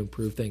and trying to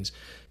improve things.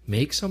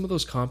 Make some of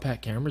those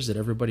compact cameras that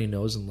everybody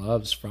knows and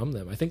loves from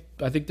them. I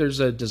think there's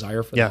a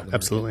desire for that. Yeah,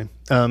 absolutely.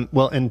 Who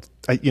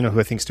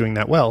I think is doing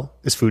that well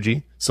is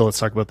Fuji. So let's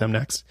talk about them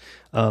next.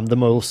 The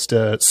most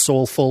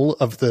soulful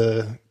of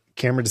the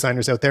camera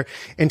designers out there.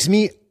 And to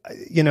me,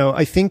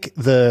 I think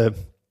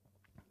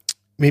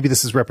maybe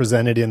this is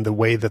represented in the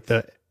way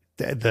that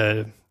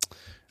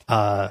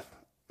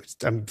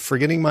I'm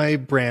forgetting my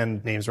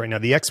brand names right now.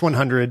 The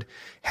X100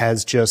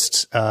 has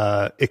just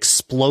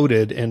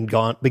exploded and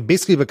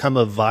basically become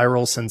a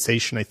viral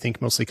sensation, I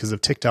think mostly because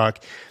of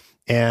TikTok.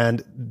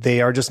 And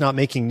they are just not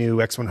making new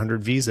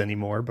X100Vs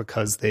anymore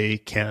because they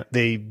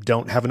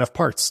don't have enough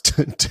parts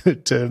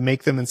to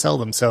make them and sell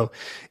them. So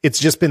it's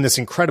just been this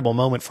incredible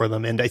moment for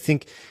them. And I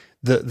think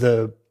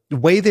the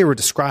way they were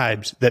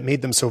described that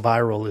made them so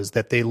viral is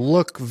that they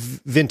look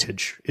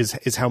vintage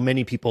is how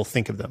many people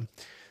think of them.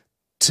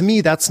 To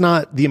me, that's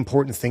not the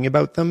important thing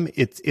about them.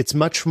 It's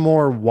much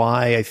more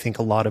why I think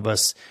a lot of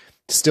us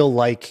still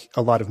like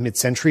a lot of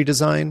mid-century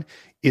design.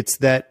 It's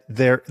that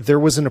there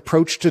was an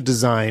approach to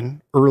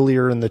design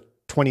earlier in the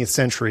 20th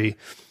century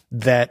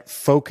that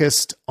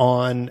focused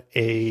on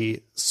a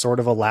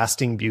sort of a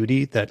lasting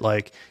beauty that,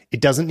 like,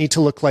 it doesn't need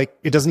to look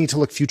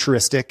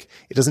futuristic.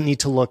 It doesn't need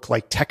to look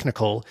like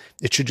technical.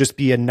 It should just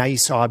be a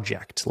nice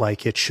object.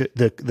 Like, it should,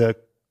 the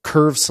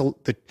curves,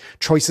 the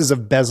choices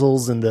of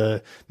bezels and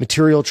the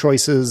material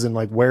choices and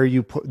like where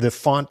you put the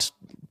font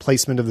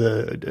placement of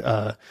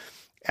the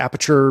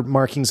aperture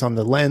markings on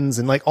the lens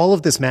and like all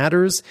of this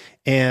matters.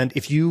 And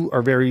if you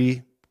are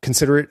very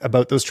considerate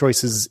about those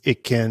choices,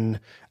 it can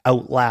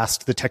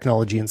outlast the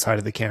technology inside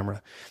of the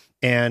camera.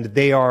 And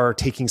they are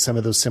taking some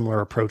of those similar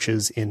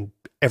approaches in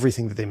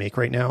everything that they make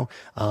right now,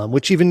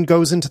 which even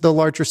goes into the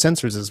larger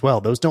sensors as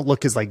well. Those don't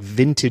look as like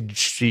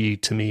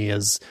vintagey to me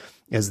as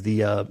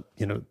the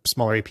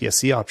smaller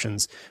APS-C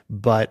options,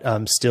 but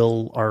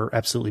still are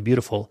absolutely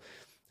beautiful.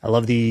 I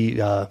love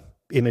the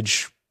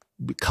image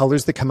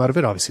colors that come out of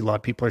it. Obviously, a lot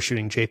of people are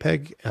shooting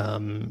JPEG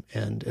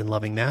and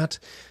loving that.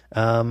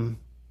 I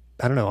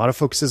don't know.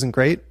 Autofocus isn't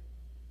great.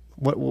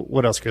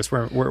 What else, Chris?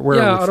 Where are we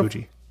with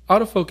Fuji?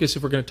 Autofocus,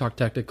 if we're going to talk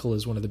technical,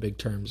 is one of the big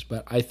terms,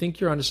 but I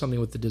think you're onto something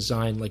with the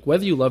design. Like,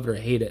 whether you love it or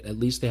hate it, at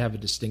least they have a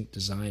distinct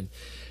design.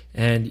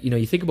 And,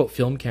 you think about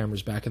film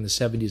cameras back in the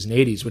 70s and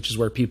 80s, which is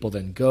where people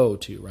then go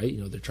to, right?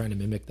 They're trying to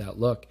mimic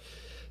that look.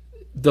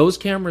 those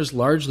cameras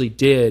largely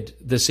did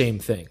the same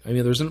thing. I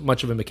mean, there wasn't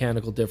much of a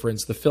mechanical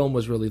difference. The film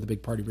was really the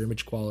big part of your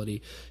image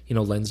quality,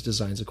 lens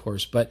designs, of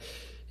course, but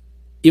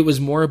it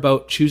was more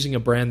about choosing a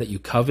brand that you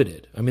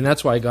coveted. I mean,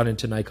 that's why I got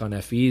into Nikon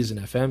FEs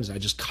and FMs. I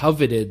just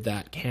coveted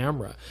that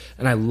camera,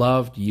 and I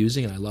loved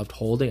using it. I loved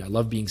holding it. I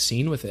loved being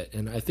seen with it.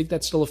 And I think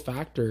that's still a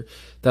factor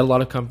that a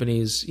lot of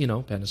companies,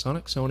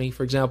 Panasonic, Sony,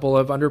 for example,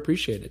 have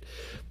underappreciated.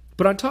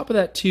 But on top of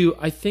that too,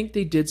 I think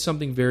they did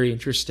something very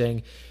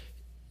interesting.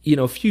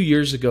 A few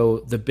years ago,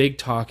 the big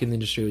talk in the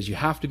industry was you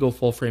have to go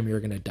full frame, you're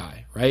going to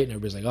die, right? And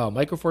everybody's like, oh,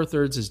 Micro Four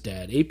Thirds is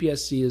dead.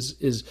 APS-C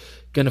is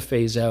going to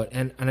phase out.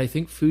 And I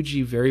think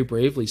Fuji very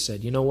bravely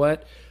said, you know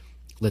what?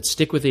 Let's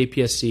stick with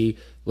APS-C.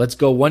 Let's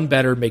go one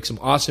better, make some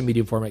awesome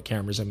medium format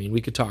cameras. I mean,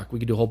 we could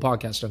do a whole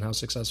podcast on how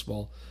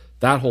successful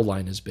that whole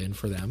line has been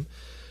for them.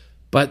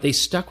 But they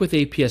stuck with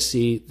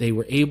APS-C. They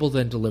were able to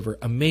then deliver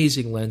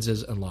amazing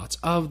lenses and lots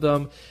of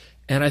them.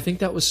 And I think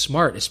that was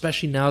smart,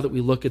 especially now that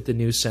we look at the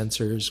new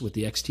sensors with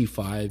the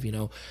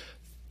X-T5.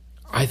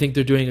 I think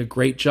they're doing a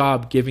great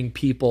job giving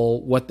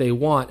people what they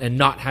want and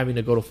not having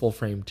to go to full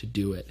frame to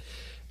do it.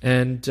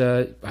 And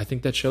I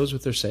think that shows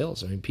with their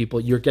sales. I mean,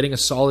 you're getting a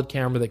solid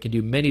camera that can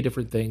do many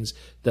different things,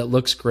 that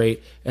looks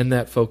great, and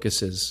that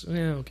focuses.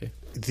 Yeah, okay.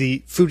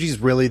 The Fuji's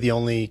really the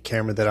only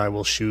camera that I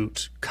will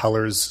shoot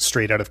colors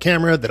straight out of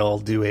camera, that I'll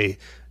do a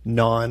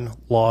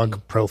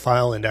non-log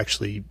profile and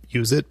actually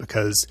use it,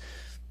 because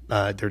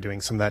they're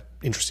doing some of that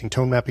interesting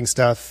tone mapping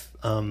stuff.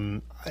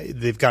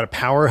 They've got a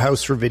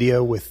powerhouse for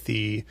video with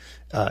the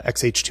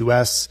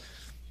XH2S.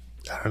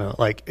 I don't know,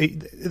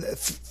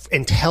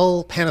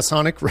 until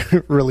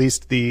Panasonic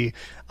released the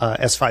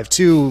S5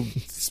 II,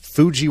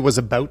 Fuji was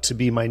about to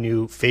be my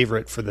new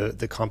favorite for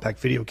the compact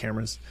video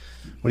cameras.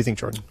 What do you think,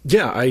 Jordan?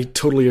 Yeah, I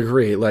totally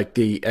agree. Like,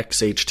 the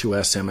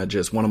XH2S image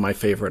is one of my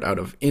favorite out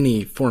of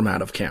any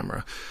format of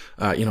camera.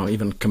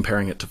 Even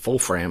comparing it to full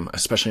frame,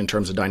 especially in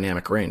terms of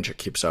dynamic range, it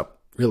keeps up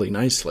really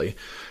nicely.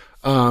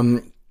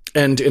 And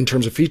in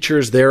terms of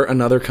features, they're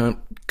another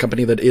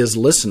company that is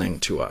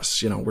listening to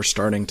us. We're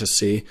starting to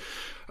see,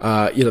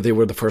 they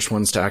were the first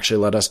ones to actually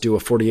let us do a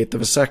 48th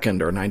of a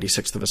second or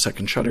 96th of a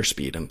second shutter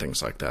speed and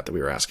things like that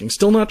we were asking.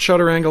 Still not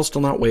shutter angle,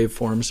 still not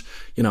waveforms.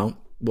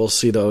 We'll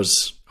see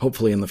those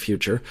hopefully in the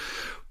future.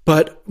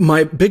 But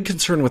my big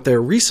concern with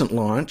their recent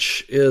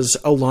launch is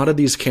a lot of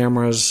these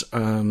cameras,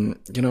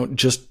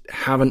 just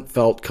haven't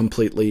felt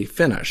completely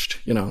finished.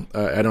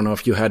 I don't know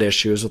if you had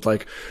issues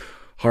with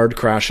hard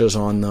crashes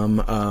on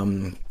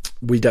them.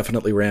 We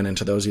definitely ran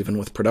into those even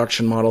with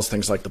production models,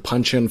 things like the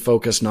punch-in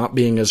focus not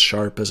being as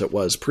sharp as it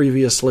was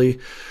previously.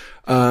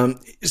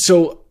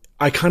 So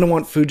I kind of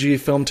want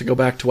Fujifilm to go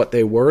back to what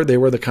they were. They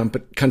were the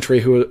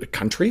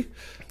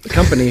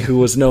company who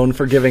was known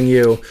for giving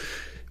you.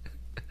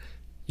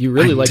 You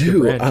really like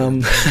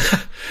the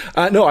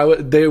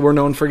brand. They were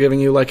known for giving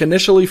you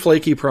initially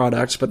flaky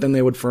products, but then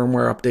they would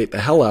firmware update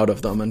the hell out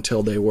of them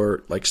until they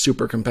were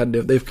super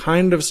competitive. They've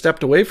kind of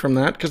stepped away from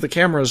that because the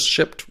cameras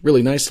shipped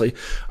really nicely.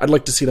 I'd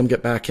like to see them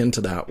get back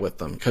into that with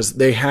them, because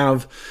they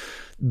have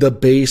the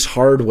base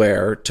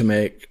hardware to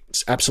make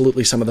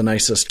absolutely some of the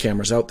nicest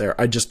cameras out there.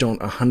 I just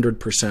don't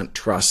 100%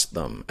 trust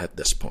them at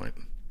this point.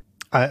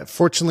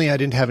 Fortunately, I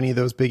didn't have any of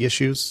those big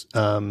issues.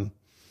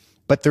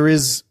 But there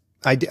is,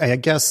 I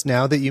guess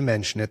now that you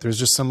mention it, there's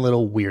just some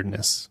little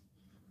weirdness.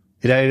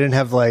 I didn't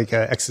have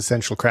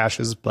existential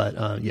crashes, but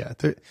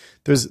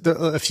there's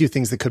a few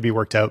things that could be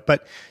worked out.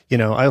 But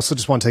I also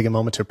just want to take a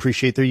moment to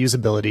appreciate their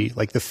usability.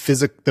 The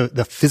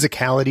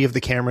physicality of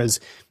the cameras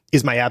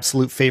is my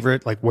absolute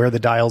favorite. Where the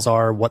dials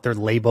are, what they're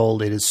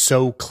labeled, it is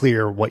so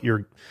clear what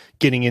you're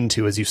getting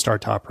into as you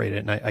start to operate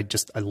it. And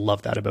I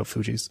love that about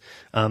Fuji's.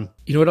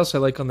 You know what else I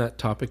like on that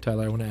topic,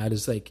 Tyler? I want to add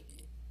is the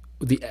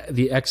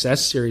XS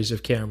series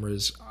of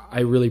cameras.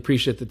 I really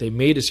appreciate that they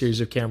made a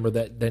series of camera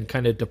that then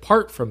kind of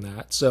depart from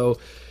that. So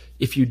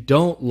if you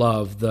don't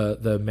love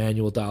the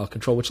manual dial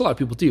control, which a lot of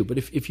people do, but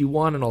if you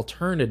want an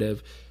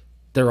alternative,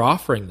 they're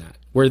offering that,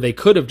 where they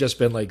could have just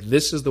been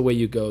this is the way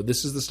you go,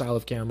 this is the style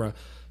of camera,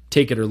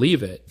 take it or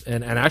leave it.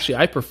 And actually,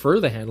 I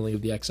prefer the handling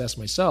of the XS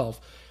myself,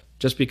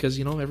 just because,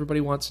 everybody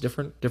wants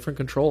different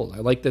controls. I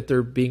like that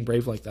they're being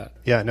brave like that.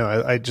 Yeah, no,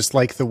 I just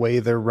like the way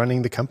they're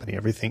running the company.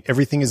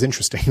 Everything is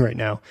interesting right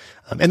now.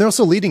 And they're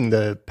also leading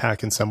the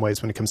pack in some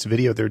ways when it comes to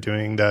video. They're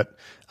doing that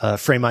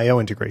Frame.io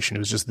integration. It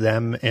was just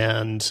them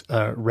and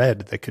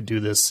Red that could do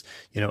this,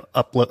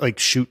 upload,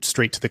 shoot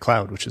straight to the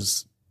cloud, which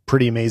is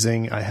pretty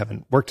amazing. I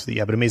haven't worked with it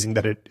yet, but amazing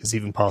that it is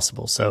even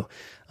possible. So,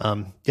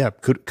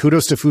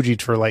 kudos to Fuji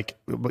for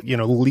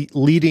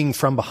leading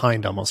from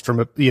behind, almost from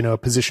a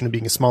position of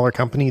being a smaller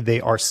company. They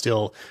are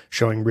still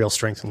showing real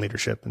strength and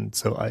leadership. And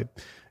so I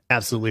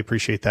absolutely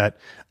appreciate that.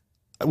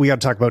 We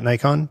got to talk about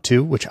Nikon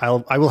too, which I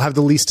will have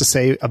the least to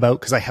say about,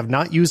 because I have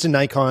not used a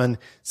Nikon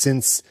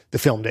since the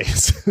film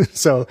days.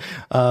 So,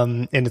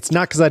 and it's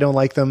not because I don't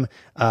like them.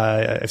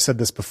 I've said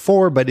this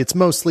before, but it's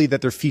mostly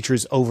that their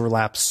features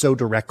overlap so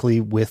directly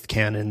with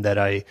Canon that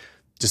I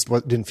just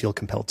didn't feel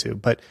compelled to.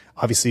 But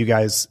obviously you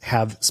guys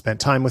have spent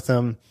time with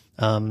them.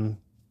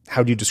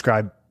 How do you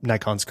describe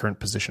Nikon's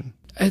current position?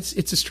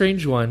 It's a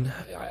strange one.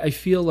 I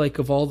feel like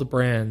of all the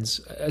brands,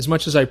 as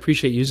much as I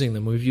appreciate using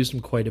them, we've used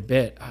them quite a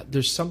bit.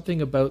 There's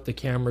something about the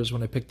cameras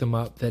when I pick them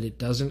up that it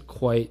doesn't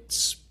quite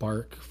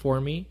spark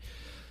for me.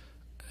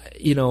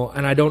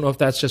 And I don't know if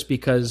that's just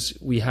because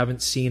we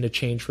haven't seen a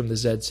change from the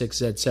Z6,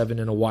 Z7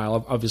 in a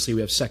while. Obviously,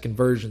 we have second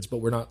versions, but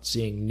we're not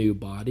seeing new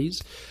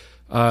bodies.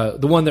 The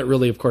one that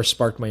really, of course,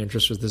 sparked my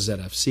interest was the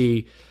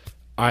ZFC.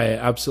 I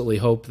absolutely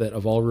hope that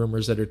of all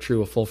rumors that are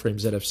true, a full-frame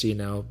ZFC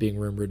now being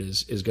rumored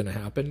is going to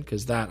happen,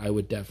 because that I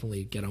would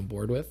definitely get on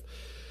board with.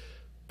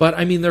 But,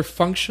 I mean, they're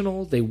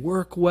functional. They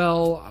work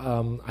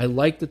well. I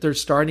like that they're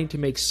starting to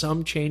make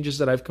some changes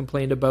that I've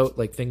complained about,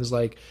 like things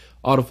like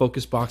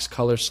autofocus box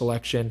color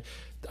selection.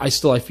 I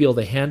feel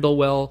they handle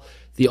well.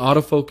 The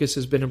autofocus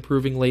has been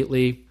improving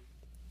lately.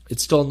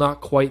 It's still not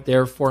quite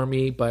there for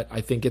me, but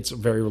I think it's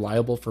very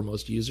reliable for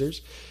most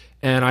users.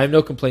 And I have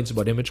no complaints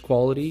about image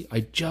quality. I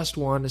just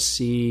want to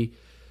see,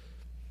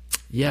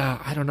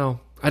 I don't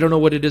know. I don't know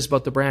what it is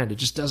about the brand. It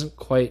just doesn't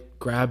quite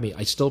grab me.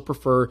 I still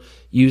prefer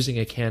using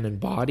a Canon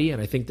body,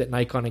 and I think that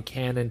Nikon and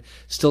Canon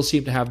still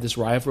seem to have this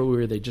rivalry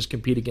where they just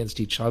compete against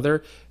each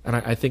other, and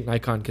I think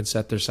Nikon can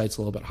set their sights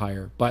a little bit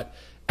higher. But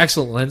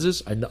excellent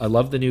lenses. I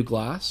love the new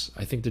glass.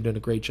 I think they're doing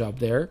a great job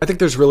there. I think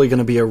there's really going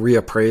to be a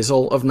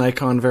reappraisal of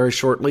Nikon very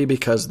shortly,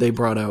 because they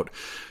brought out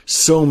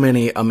so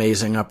many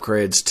amazing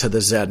upgrades to the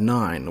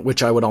Z9,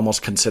 which I would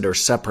almost consider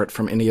separate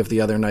from any of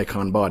the other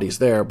Nikon bodies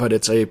there, but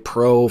it's a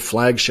pro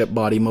flagship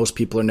body most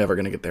people are never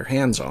going to get their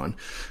hands on.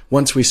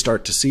 Once we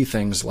start to see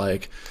things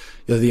like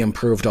the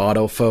improved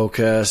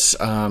autofocus,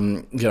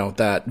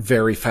 that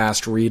very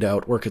fast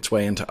readout work its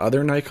way into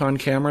other Nikon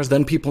cameras,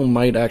 then people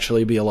might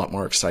actually be a lot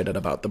more excited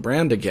about the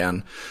brand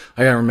again.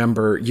 I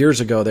remember years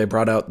ago they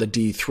brought out the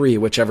D3,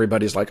 which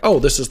everybody's like, oh,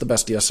 this is the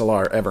best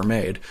DSLR ever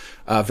made.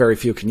 Very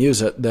few can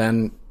use it.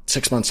 Then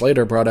 6 months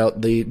later brought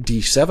out the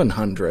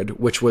D700,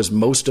 which was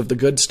most of the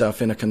good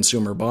stuff in a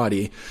consumer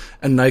body.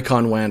 And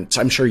Nikon went,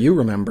 I'm sure you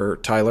remember,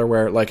 Tyler,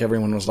 where like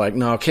everyone was like,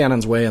 no,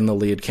 Canon's way in the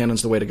lead.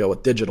 Canon's the way to go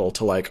with digital,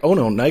 to like, oh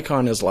no,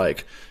 Nikon is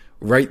like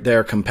right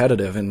there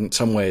competitive, in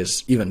some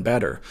ways even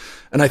better.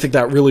 And I think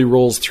that really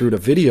rolls through to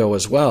video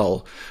as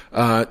well.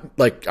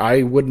 Like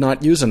I would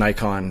not use a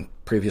Nikon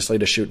previously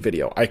to shoot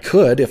video. I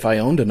could, if I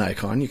owned a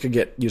Nikon, you could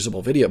get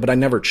usable video, but I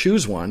never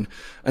choose one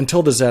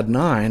until the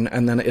Z9,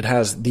 and then it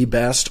has the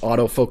best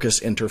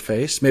autofocus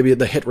interface. Maybe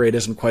the hit rate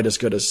isn't quite as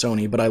good as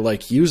Sony, but I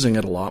like using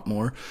it a lot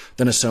more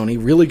than a Sony.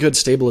 Really good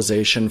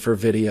stabilization for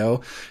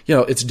video.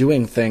 It's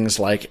doing things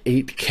like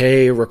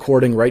 8K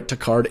recording right to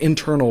card,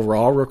 internal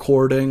RAW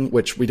recording,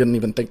 which we didn't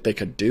even think they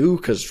could do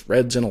because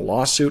Red's in a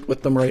lawsuit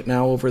with them right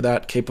now over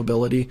that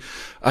capability.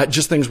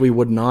 Just things we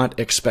would not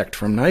expect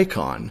from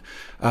Nikon.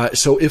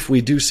 So if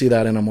we do see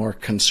that in a more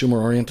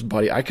consumer-oriented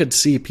body, I could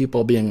see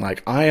people being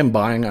like, I am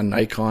buying a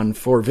Nikon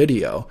for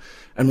video.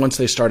 And once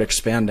they start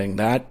expanding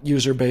that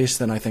user base,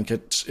 then I think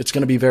it's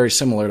going to be very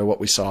similar to what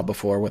we saw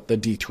before with the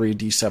D3,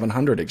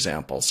 D700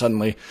 example.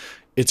 Suddenly,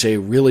 it's a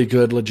really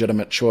good,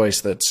 legitimate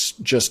choice that's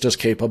just as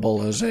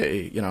capable as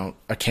a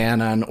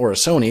Canon or a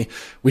Sony.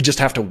 We just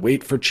have to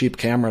wait for cheap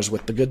cameras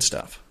with the good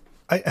stuff.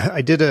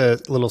 I did a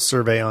little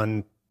survey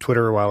on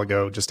Twitter a while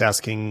ago, just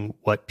asking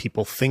what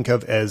people think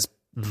of as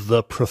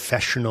the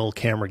professional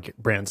camera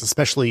brands,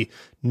 especially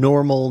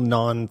normal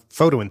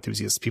non-photo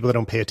enthusiasts, people that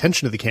don't pay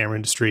attention to the camera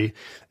industry.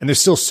 And there's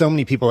still so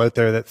many people out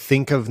there that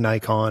think of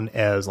Nikon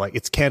as like,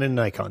 it's Canon,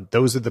 Nikon.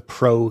 Those are the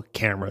pro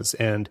cameras.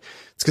 And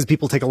it's because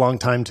people take a long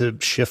time to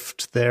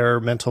shift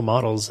their mental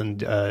models.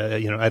 And,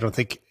 I don't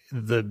think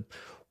the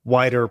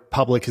wider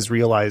public has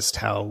realized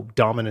how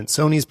dominant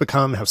Sony's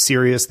become, how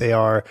serious they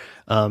are.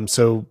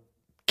 So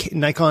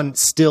Nikon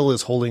still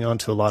is holding on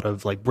to a lot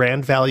of like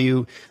brand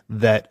value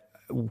that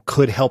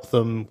could help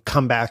them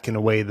come back in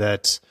a way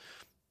that,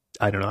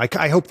 I don't know.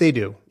 I hope they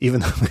do,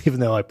 even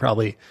though I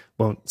probably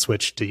won't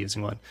switch to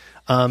using one.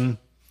 Do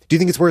you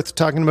think it's worth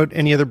talking about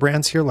any other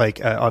brands here? Like,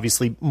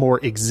 obviously more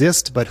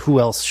exist, but who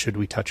else should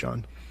we touch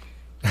on?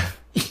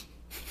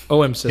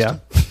 OM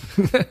system.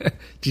 Yeah.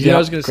 Did you know I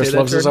was going to say Chris that?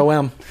 loves his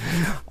OM.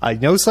 I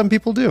know some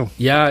people do.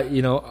 Yeah,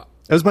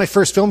 That was my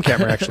first film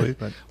camera, actually.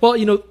 But. Well,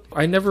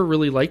 I never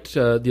really liked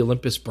the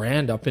Olympus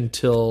brand up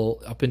until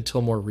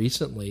more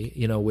recently.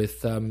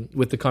 With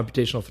the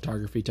computational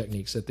photography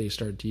techniques that they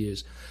started to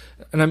use,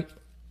 and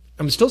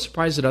I'm still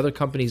surprised that other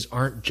companies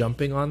aren't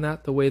jumping on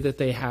that the way that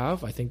they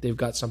have. I think they've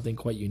got something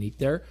quite unique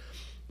there.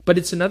 But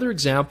it's another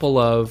example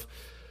of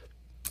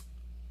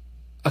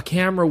a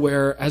camera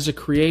where, as a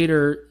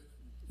creator,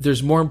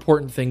 there's more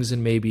important things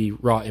than maybe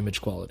raw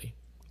image quality.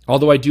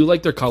 Although I do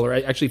like their color,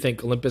 I actually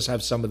think Olympus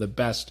have some of the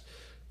best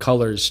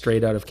colors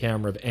straight out of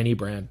camera of any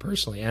brand,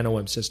 personally, and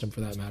OM system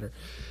for that matter.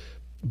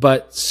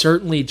 But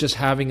certainly just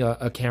having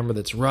a camera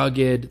that's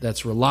rugged,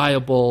 that's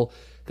reliable,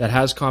 that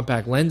has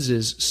compact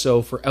lenses.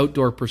 So for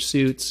outdoor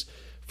pursuits,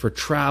 for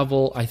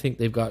travel, I think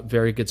they've got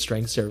very good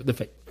strengths there. The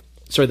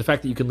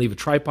fact that you can leave a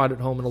tripod at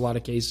home in a lot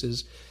of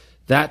cases,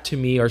 that to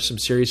me are some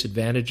serious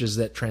advantages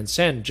that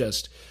transcend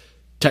just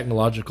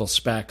technological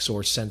specs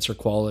or sensor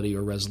quality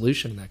or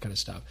resolution and that kind of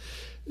stuff.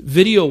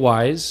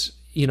 Video-wise,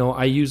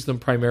 I use them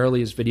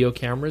primarily as video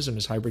cameras and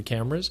as hybrid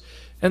cameras,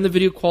 and the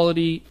video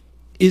quality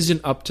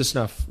isn't up to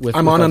snuff with.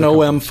 I'm with on an other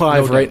OM5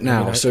 companies. No right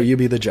doubt. now, so you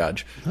be the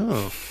judge.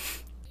 Oh,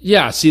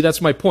 Yeah, see,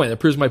 that's my point. That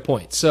proves my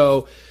point.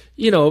 So,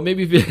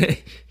 maybe,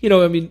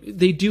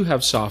 they do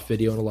have soft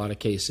video in a lot of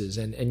cases,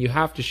 and you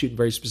have to shoot in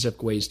very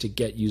specific ways to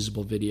get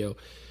usable video,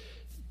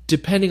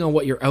 depending on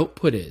what your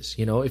output is.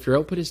 If your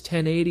output is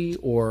 1080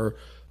 or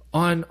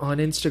on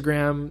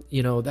Instagram,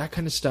 that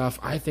kind of stuff,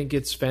 I think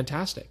it's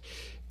fantastic.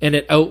 And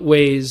it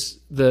outweighs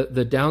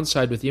the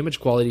downside with the image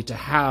quality to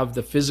have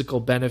the physical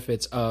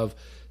benefits of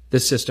the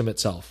system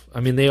itself. I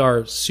mean, they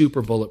are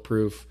super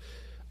bulletproof.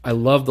 I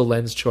love the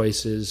lens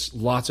choices,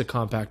 lots of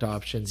compact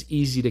options,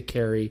 easy to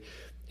carry.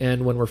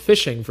 And when we're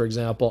fishing, for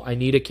example, I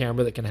need a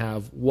camera that can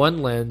have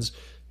one lens,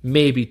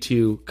 maybe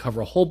two,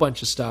 cover a whole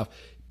bunch of stuff,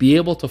 be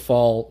able to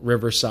fall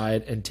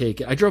riverside and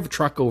take it. I drove a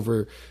truck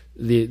over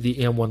the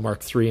M1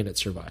 Mark III and it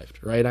survived,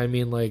 right? I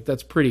mean,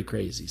 that's pretty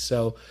crazy.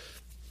 So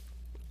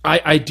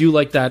I do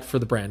like that for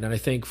the brand. And I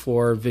think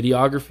for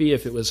videography,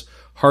 if it was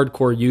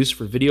hardcore use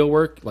for video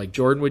work like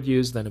Jordan would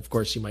use, then of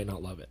course you might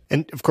not love it.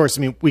 and of course,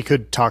 I mean, we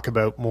could talk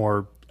about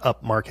more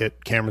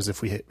upmarket cameras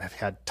if we have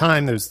had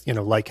time. There's,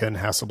 Leica and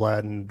Hasselblad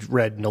and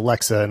Red and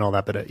Alexa and all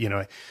that. But,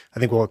 I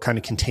think we'll kind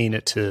of contain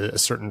it to a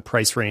certain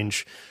price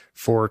range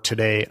for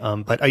today.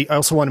 But I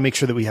also want to make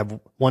sure that we have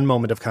one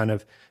moment of kind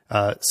of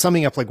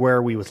summing up, like, where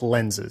are we with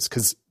lenses?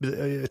 Because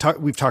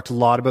we've talked a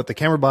lot about the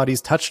camera bodies,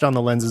 touched on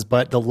the lenses,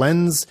 but the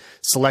lens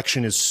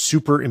selection is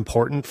super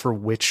important for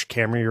which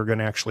camera you're going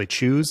to actually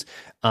choose.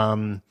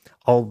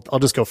 I'll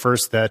just go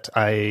first that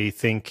I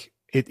think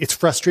it's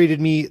frustrated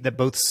me that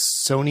both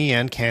Sony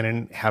and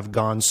Canon have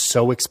gone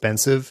so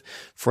expensive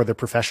for their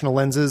professional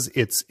lenses.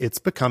 It's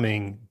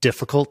becoming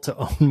difficult to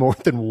own more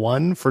than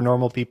one for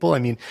normal people. I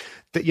mean,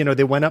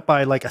 they went up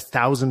by like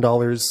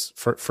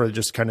 $1,000 for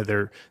just kind of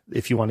their,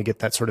 if you want to get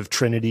that sort of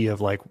trinity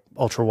of like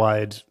ultra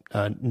wide,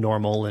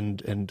 normal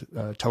and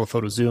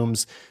telephoto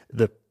zooms,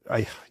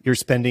 you're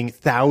spending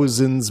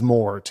thousands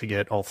more to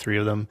get all three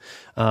of them.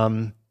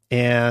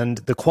 And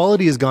the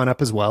quality has gone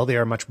up as well. They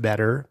are much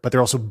better, but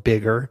they're also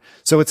bigger.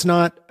 So it's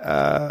not,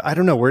 I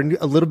don't know. We're in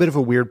a little bit of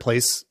a weird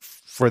place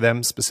for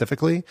them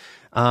specifically.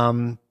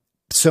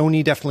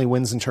 Sony definitely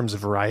wins in terms of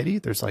variety.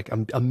 There's like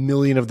a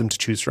million of them to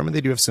choose from, and they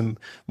do have some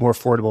more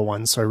affordable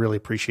ones. So I really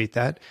appreciate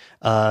that.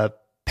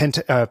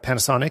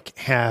 Panasonic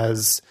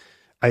has,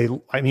 I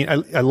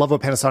love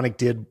what Panasonic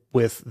did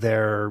with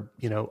their,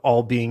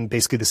 all being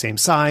basically the same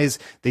size.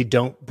 They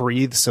don't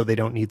breathe, so they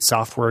don't need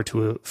software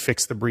to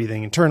fix the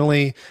breathing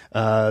internally.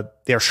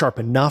 They're sharp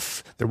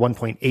enough. They're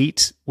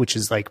 1.8, which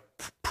is like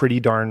pretty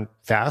darn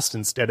fast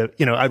instead of,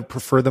 I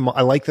prefer them.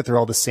 I like that they're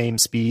all the same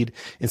speed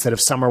instead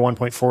of some are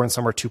 1.4 and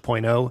some are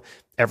 2.0.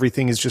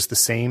 Everything is just the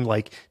same.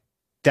 Like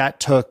that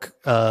took,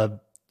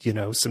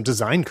 some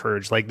design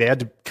courage. Like they had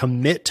to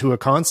commit to a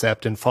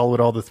concept and follow it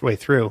all the way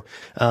through.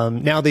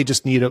 Now they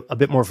just need a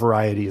bit more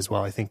variety as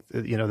well. I think,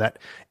 that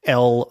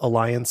L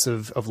alliance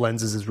of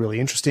lenses is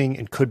really interesting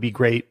and could be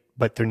great,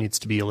 but there needs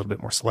to be a little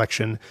bit more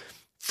selection.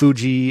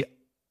 Fuji,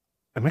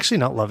 I'm actually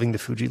not loving the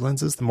Fuji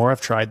lenses. The more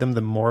I've tried them,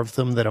 the more of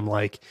them that I'm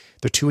like,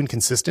 they're too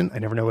inconsistent. I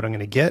never know what I'm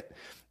going to get.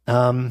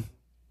 And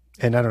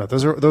I don't know.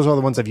 Those are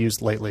the ones I've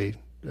used lately.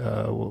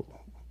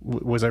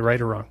 Was I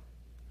right or wrong?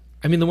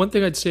 I mean, the one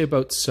thing I'd say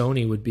about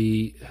Sony would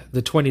be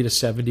the 20 to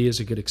 70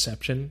 is a good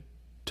exception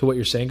to what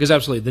you're saying. Because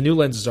absolutely, the new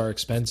lenses are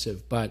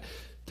expensive, but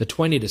the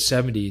 20 to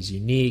 70 is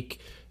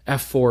unique.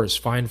 F4 is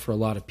fine for a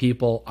lot of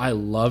people. I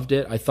loved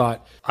it.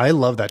 I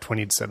love that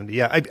 20 to 70.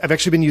 Yeah, I've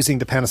actually been using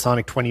the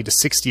Panasonic 20 to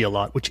 60 a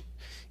lot, which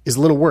is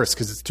a little worse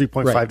because it's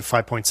 3.5 to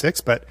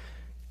 5.6, but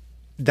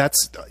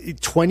that's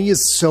 20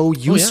 is so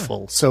useful.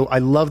 Oh, yeah. So I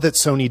love that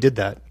Sony did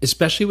that.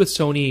 Especially with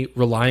Sony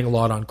relying a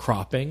lot on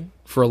cropping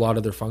for a lot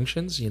of their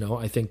functions,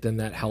 I think then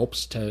that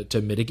helps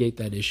to mitigate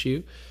that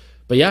issue.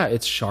 But yeah,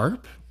 it's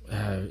sharp,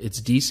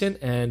 it's decent,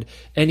 and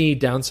any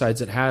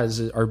downsides it has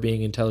are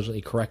being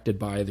intelligently corrected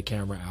by the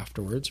camera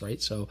afterwards,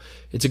 right? So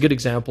it's a good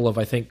example of,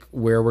 I think,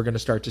 where we're going to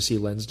start to see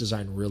lens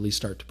design really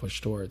start to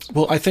push towards.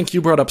 Well, I think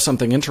you brought up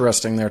something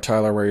interesting there,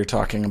 Tyler, where you're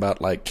talking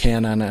about like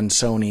Canon and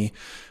Sony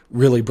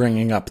really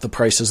bringing up the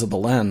prices of the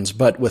lens.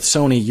 But with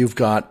Sony, you've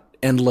got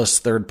endless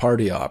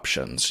third-party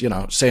options,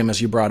 same as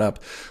you brought up,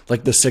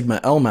 like the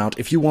Sigma L mount.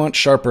 If you want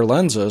sharper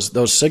lenses,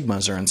 those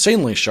Sigmas are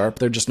insanely sharp.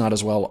 They're just not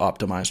as well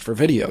optimized for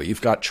video.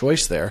 You've got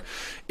choice there.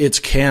 It's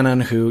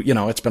Canon who,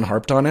 it's been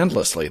harped on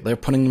endlessly. They're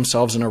putting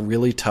themselves in a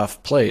really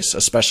tough place,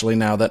 especially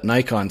now that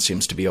Nikon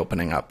seems to be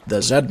opening up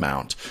the Z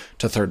mount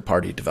to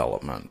third-party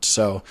development.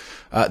 So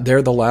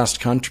they're the last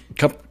country.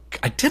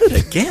 I did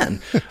it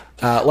again.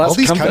 All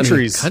these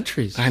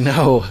countries. I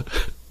know.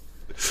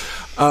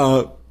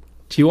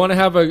 Do you want to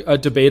have a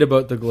debate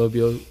about the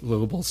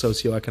global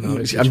socioeconomic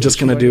situation? I'm just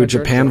going to do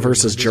Japan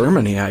versus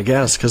Germany, I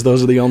guess, because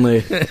those are the only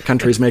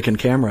countries making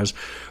cameras.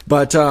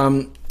 But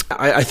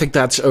I think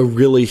that's a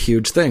really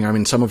huge thing. I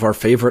mean, some of our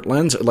favorite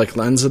lens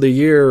of the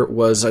year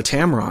was a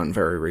Tamron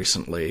very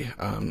recently.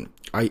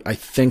 I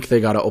think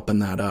they got to open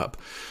that up.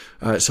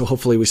 So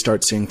hopefully we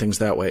start seeing things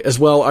that way. As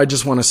well, I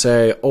just want to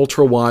say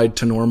ultra wide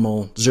to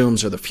normal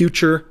zooms are the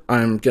future.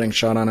 I'm getting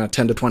shot on a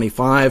 10 to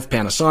 25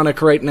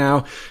 Panasonic right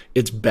now.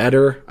 It's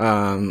better.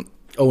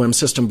 OM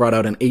System brought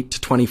out an 8 to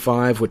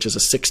 25, which is a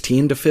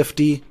 16 to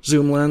 50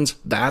 zoom lens.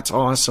 That's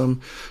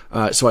awesome.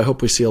 So I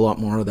hope we see a lot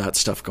more of that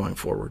stuff going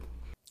forward.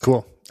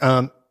 Cool.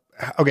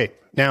 Okay.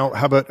 Now,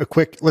 how about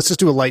let's just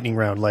do a lightning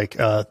round, like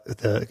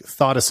the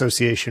thought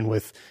association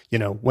with,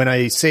 when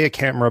I say a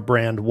camera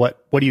brand, what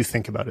do you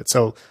think about it?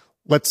 So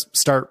let's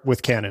start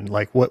with Canon.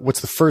 Like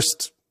what's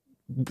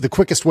the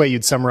quickest way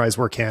you'd summarize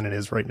where Canon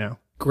is right now?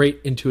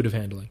 Great intuitive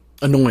handling.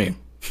 Annoying.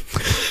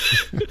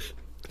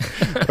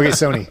 Okay,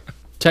 Sony.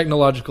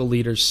 Technological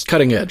leaders.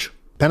 Cutting edge.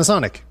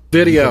 Panasonic.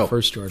 Video.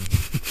 First, Jordan.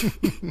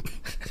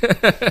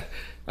 Video.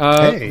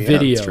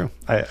 Yeah, that's true.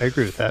 I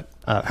agree with that.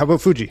 How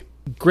about Fuji?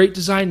 Great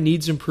design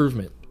needs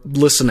improvement.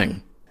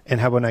 Listening. And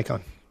how about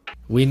Nikon?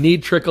 We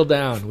need trickle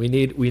down. We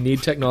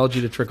need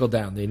technology to trickle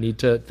down. They need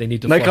to.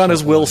 Nikon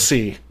is we'll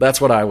see.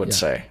 That's what I would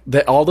say.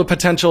 All the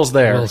potential's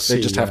there.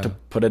 They just have to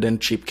put it in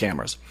cheap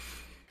cameras.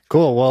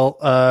 Cool. Well,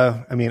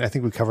 I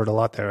think we covered a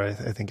lot there. I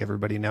think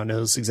everybody now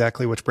knows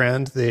exactly which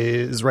brand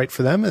is right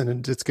for them,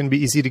 and it's going to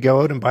be easy to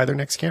go out and buy their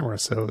next camera.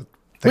 So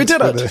we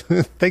did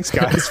it. Thanks,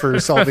 guys, for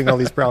solving all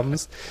these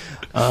problems.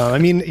 Now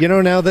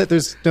that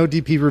there's no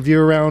DP review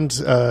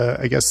around,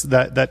 I guess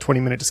that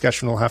 20-minute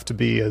discussion will have to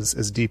be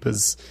as deep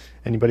as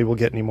anybody will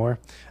get anymore.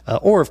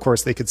 Or, of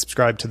course, they could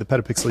subscribe to the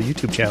PetaPixel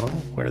YouTube channel,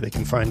 where they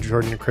can find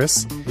Jordan and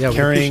Chris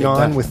carrying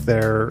on with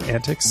their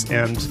antics.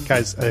 And,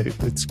 guys,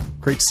 it's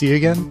great to see you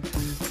again,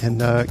 and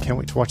can't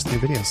wait to watch the new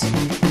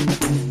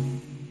videos.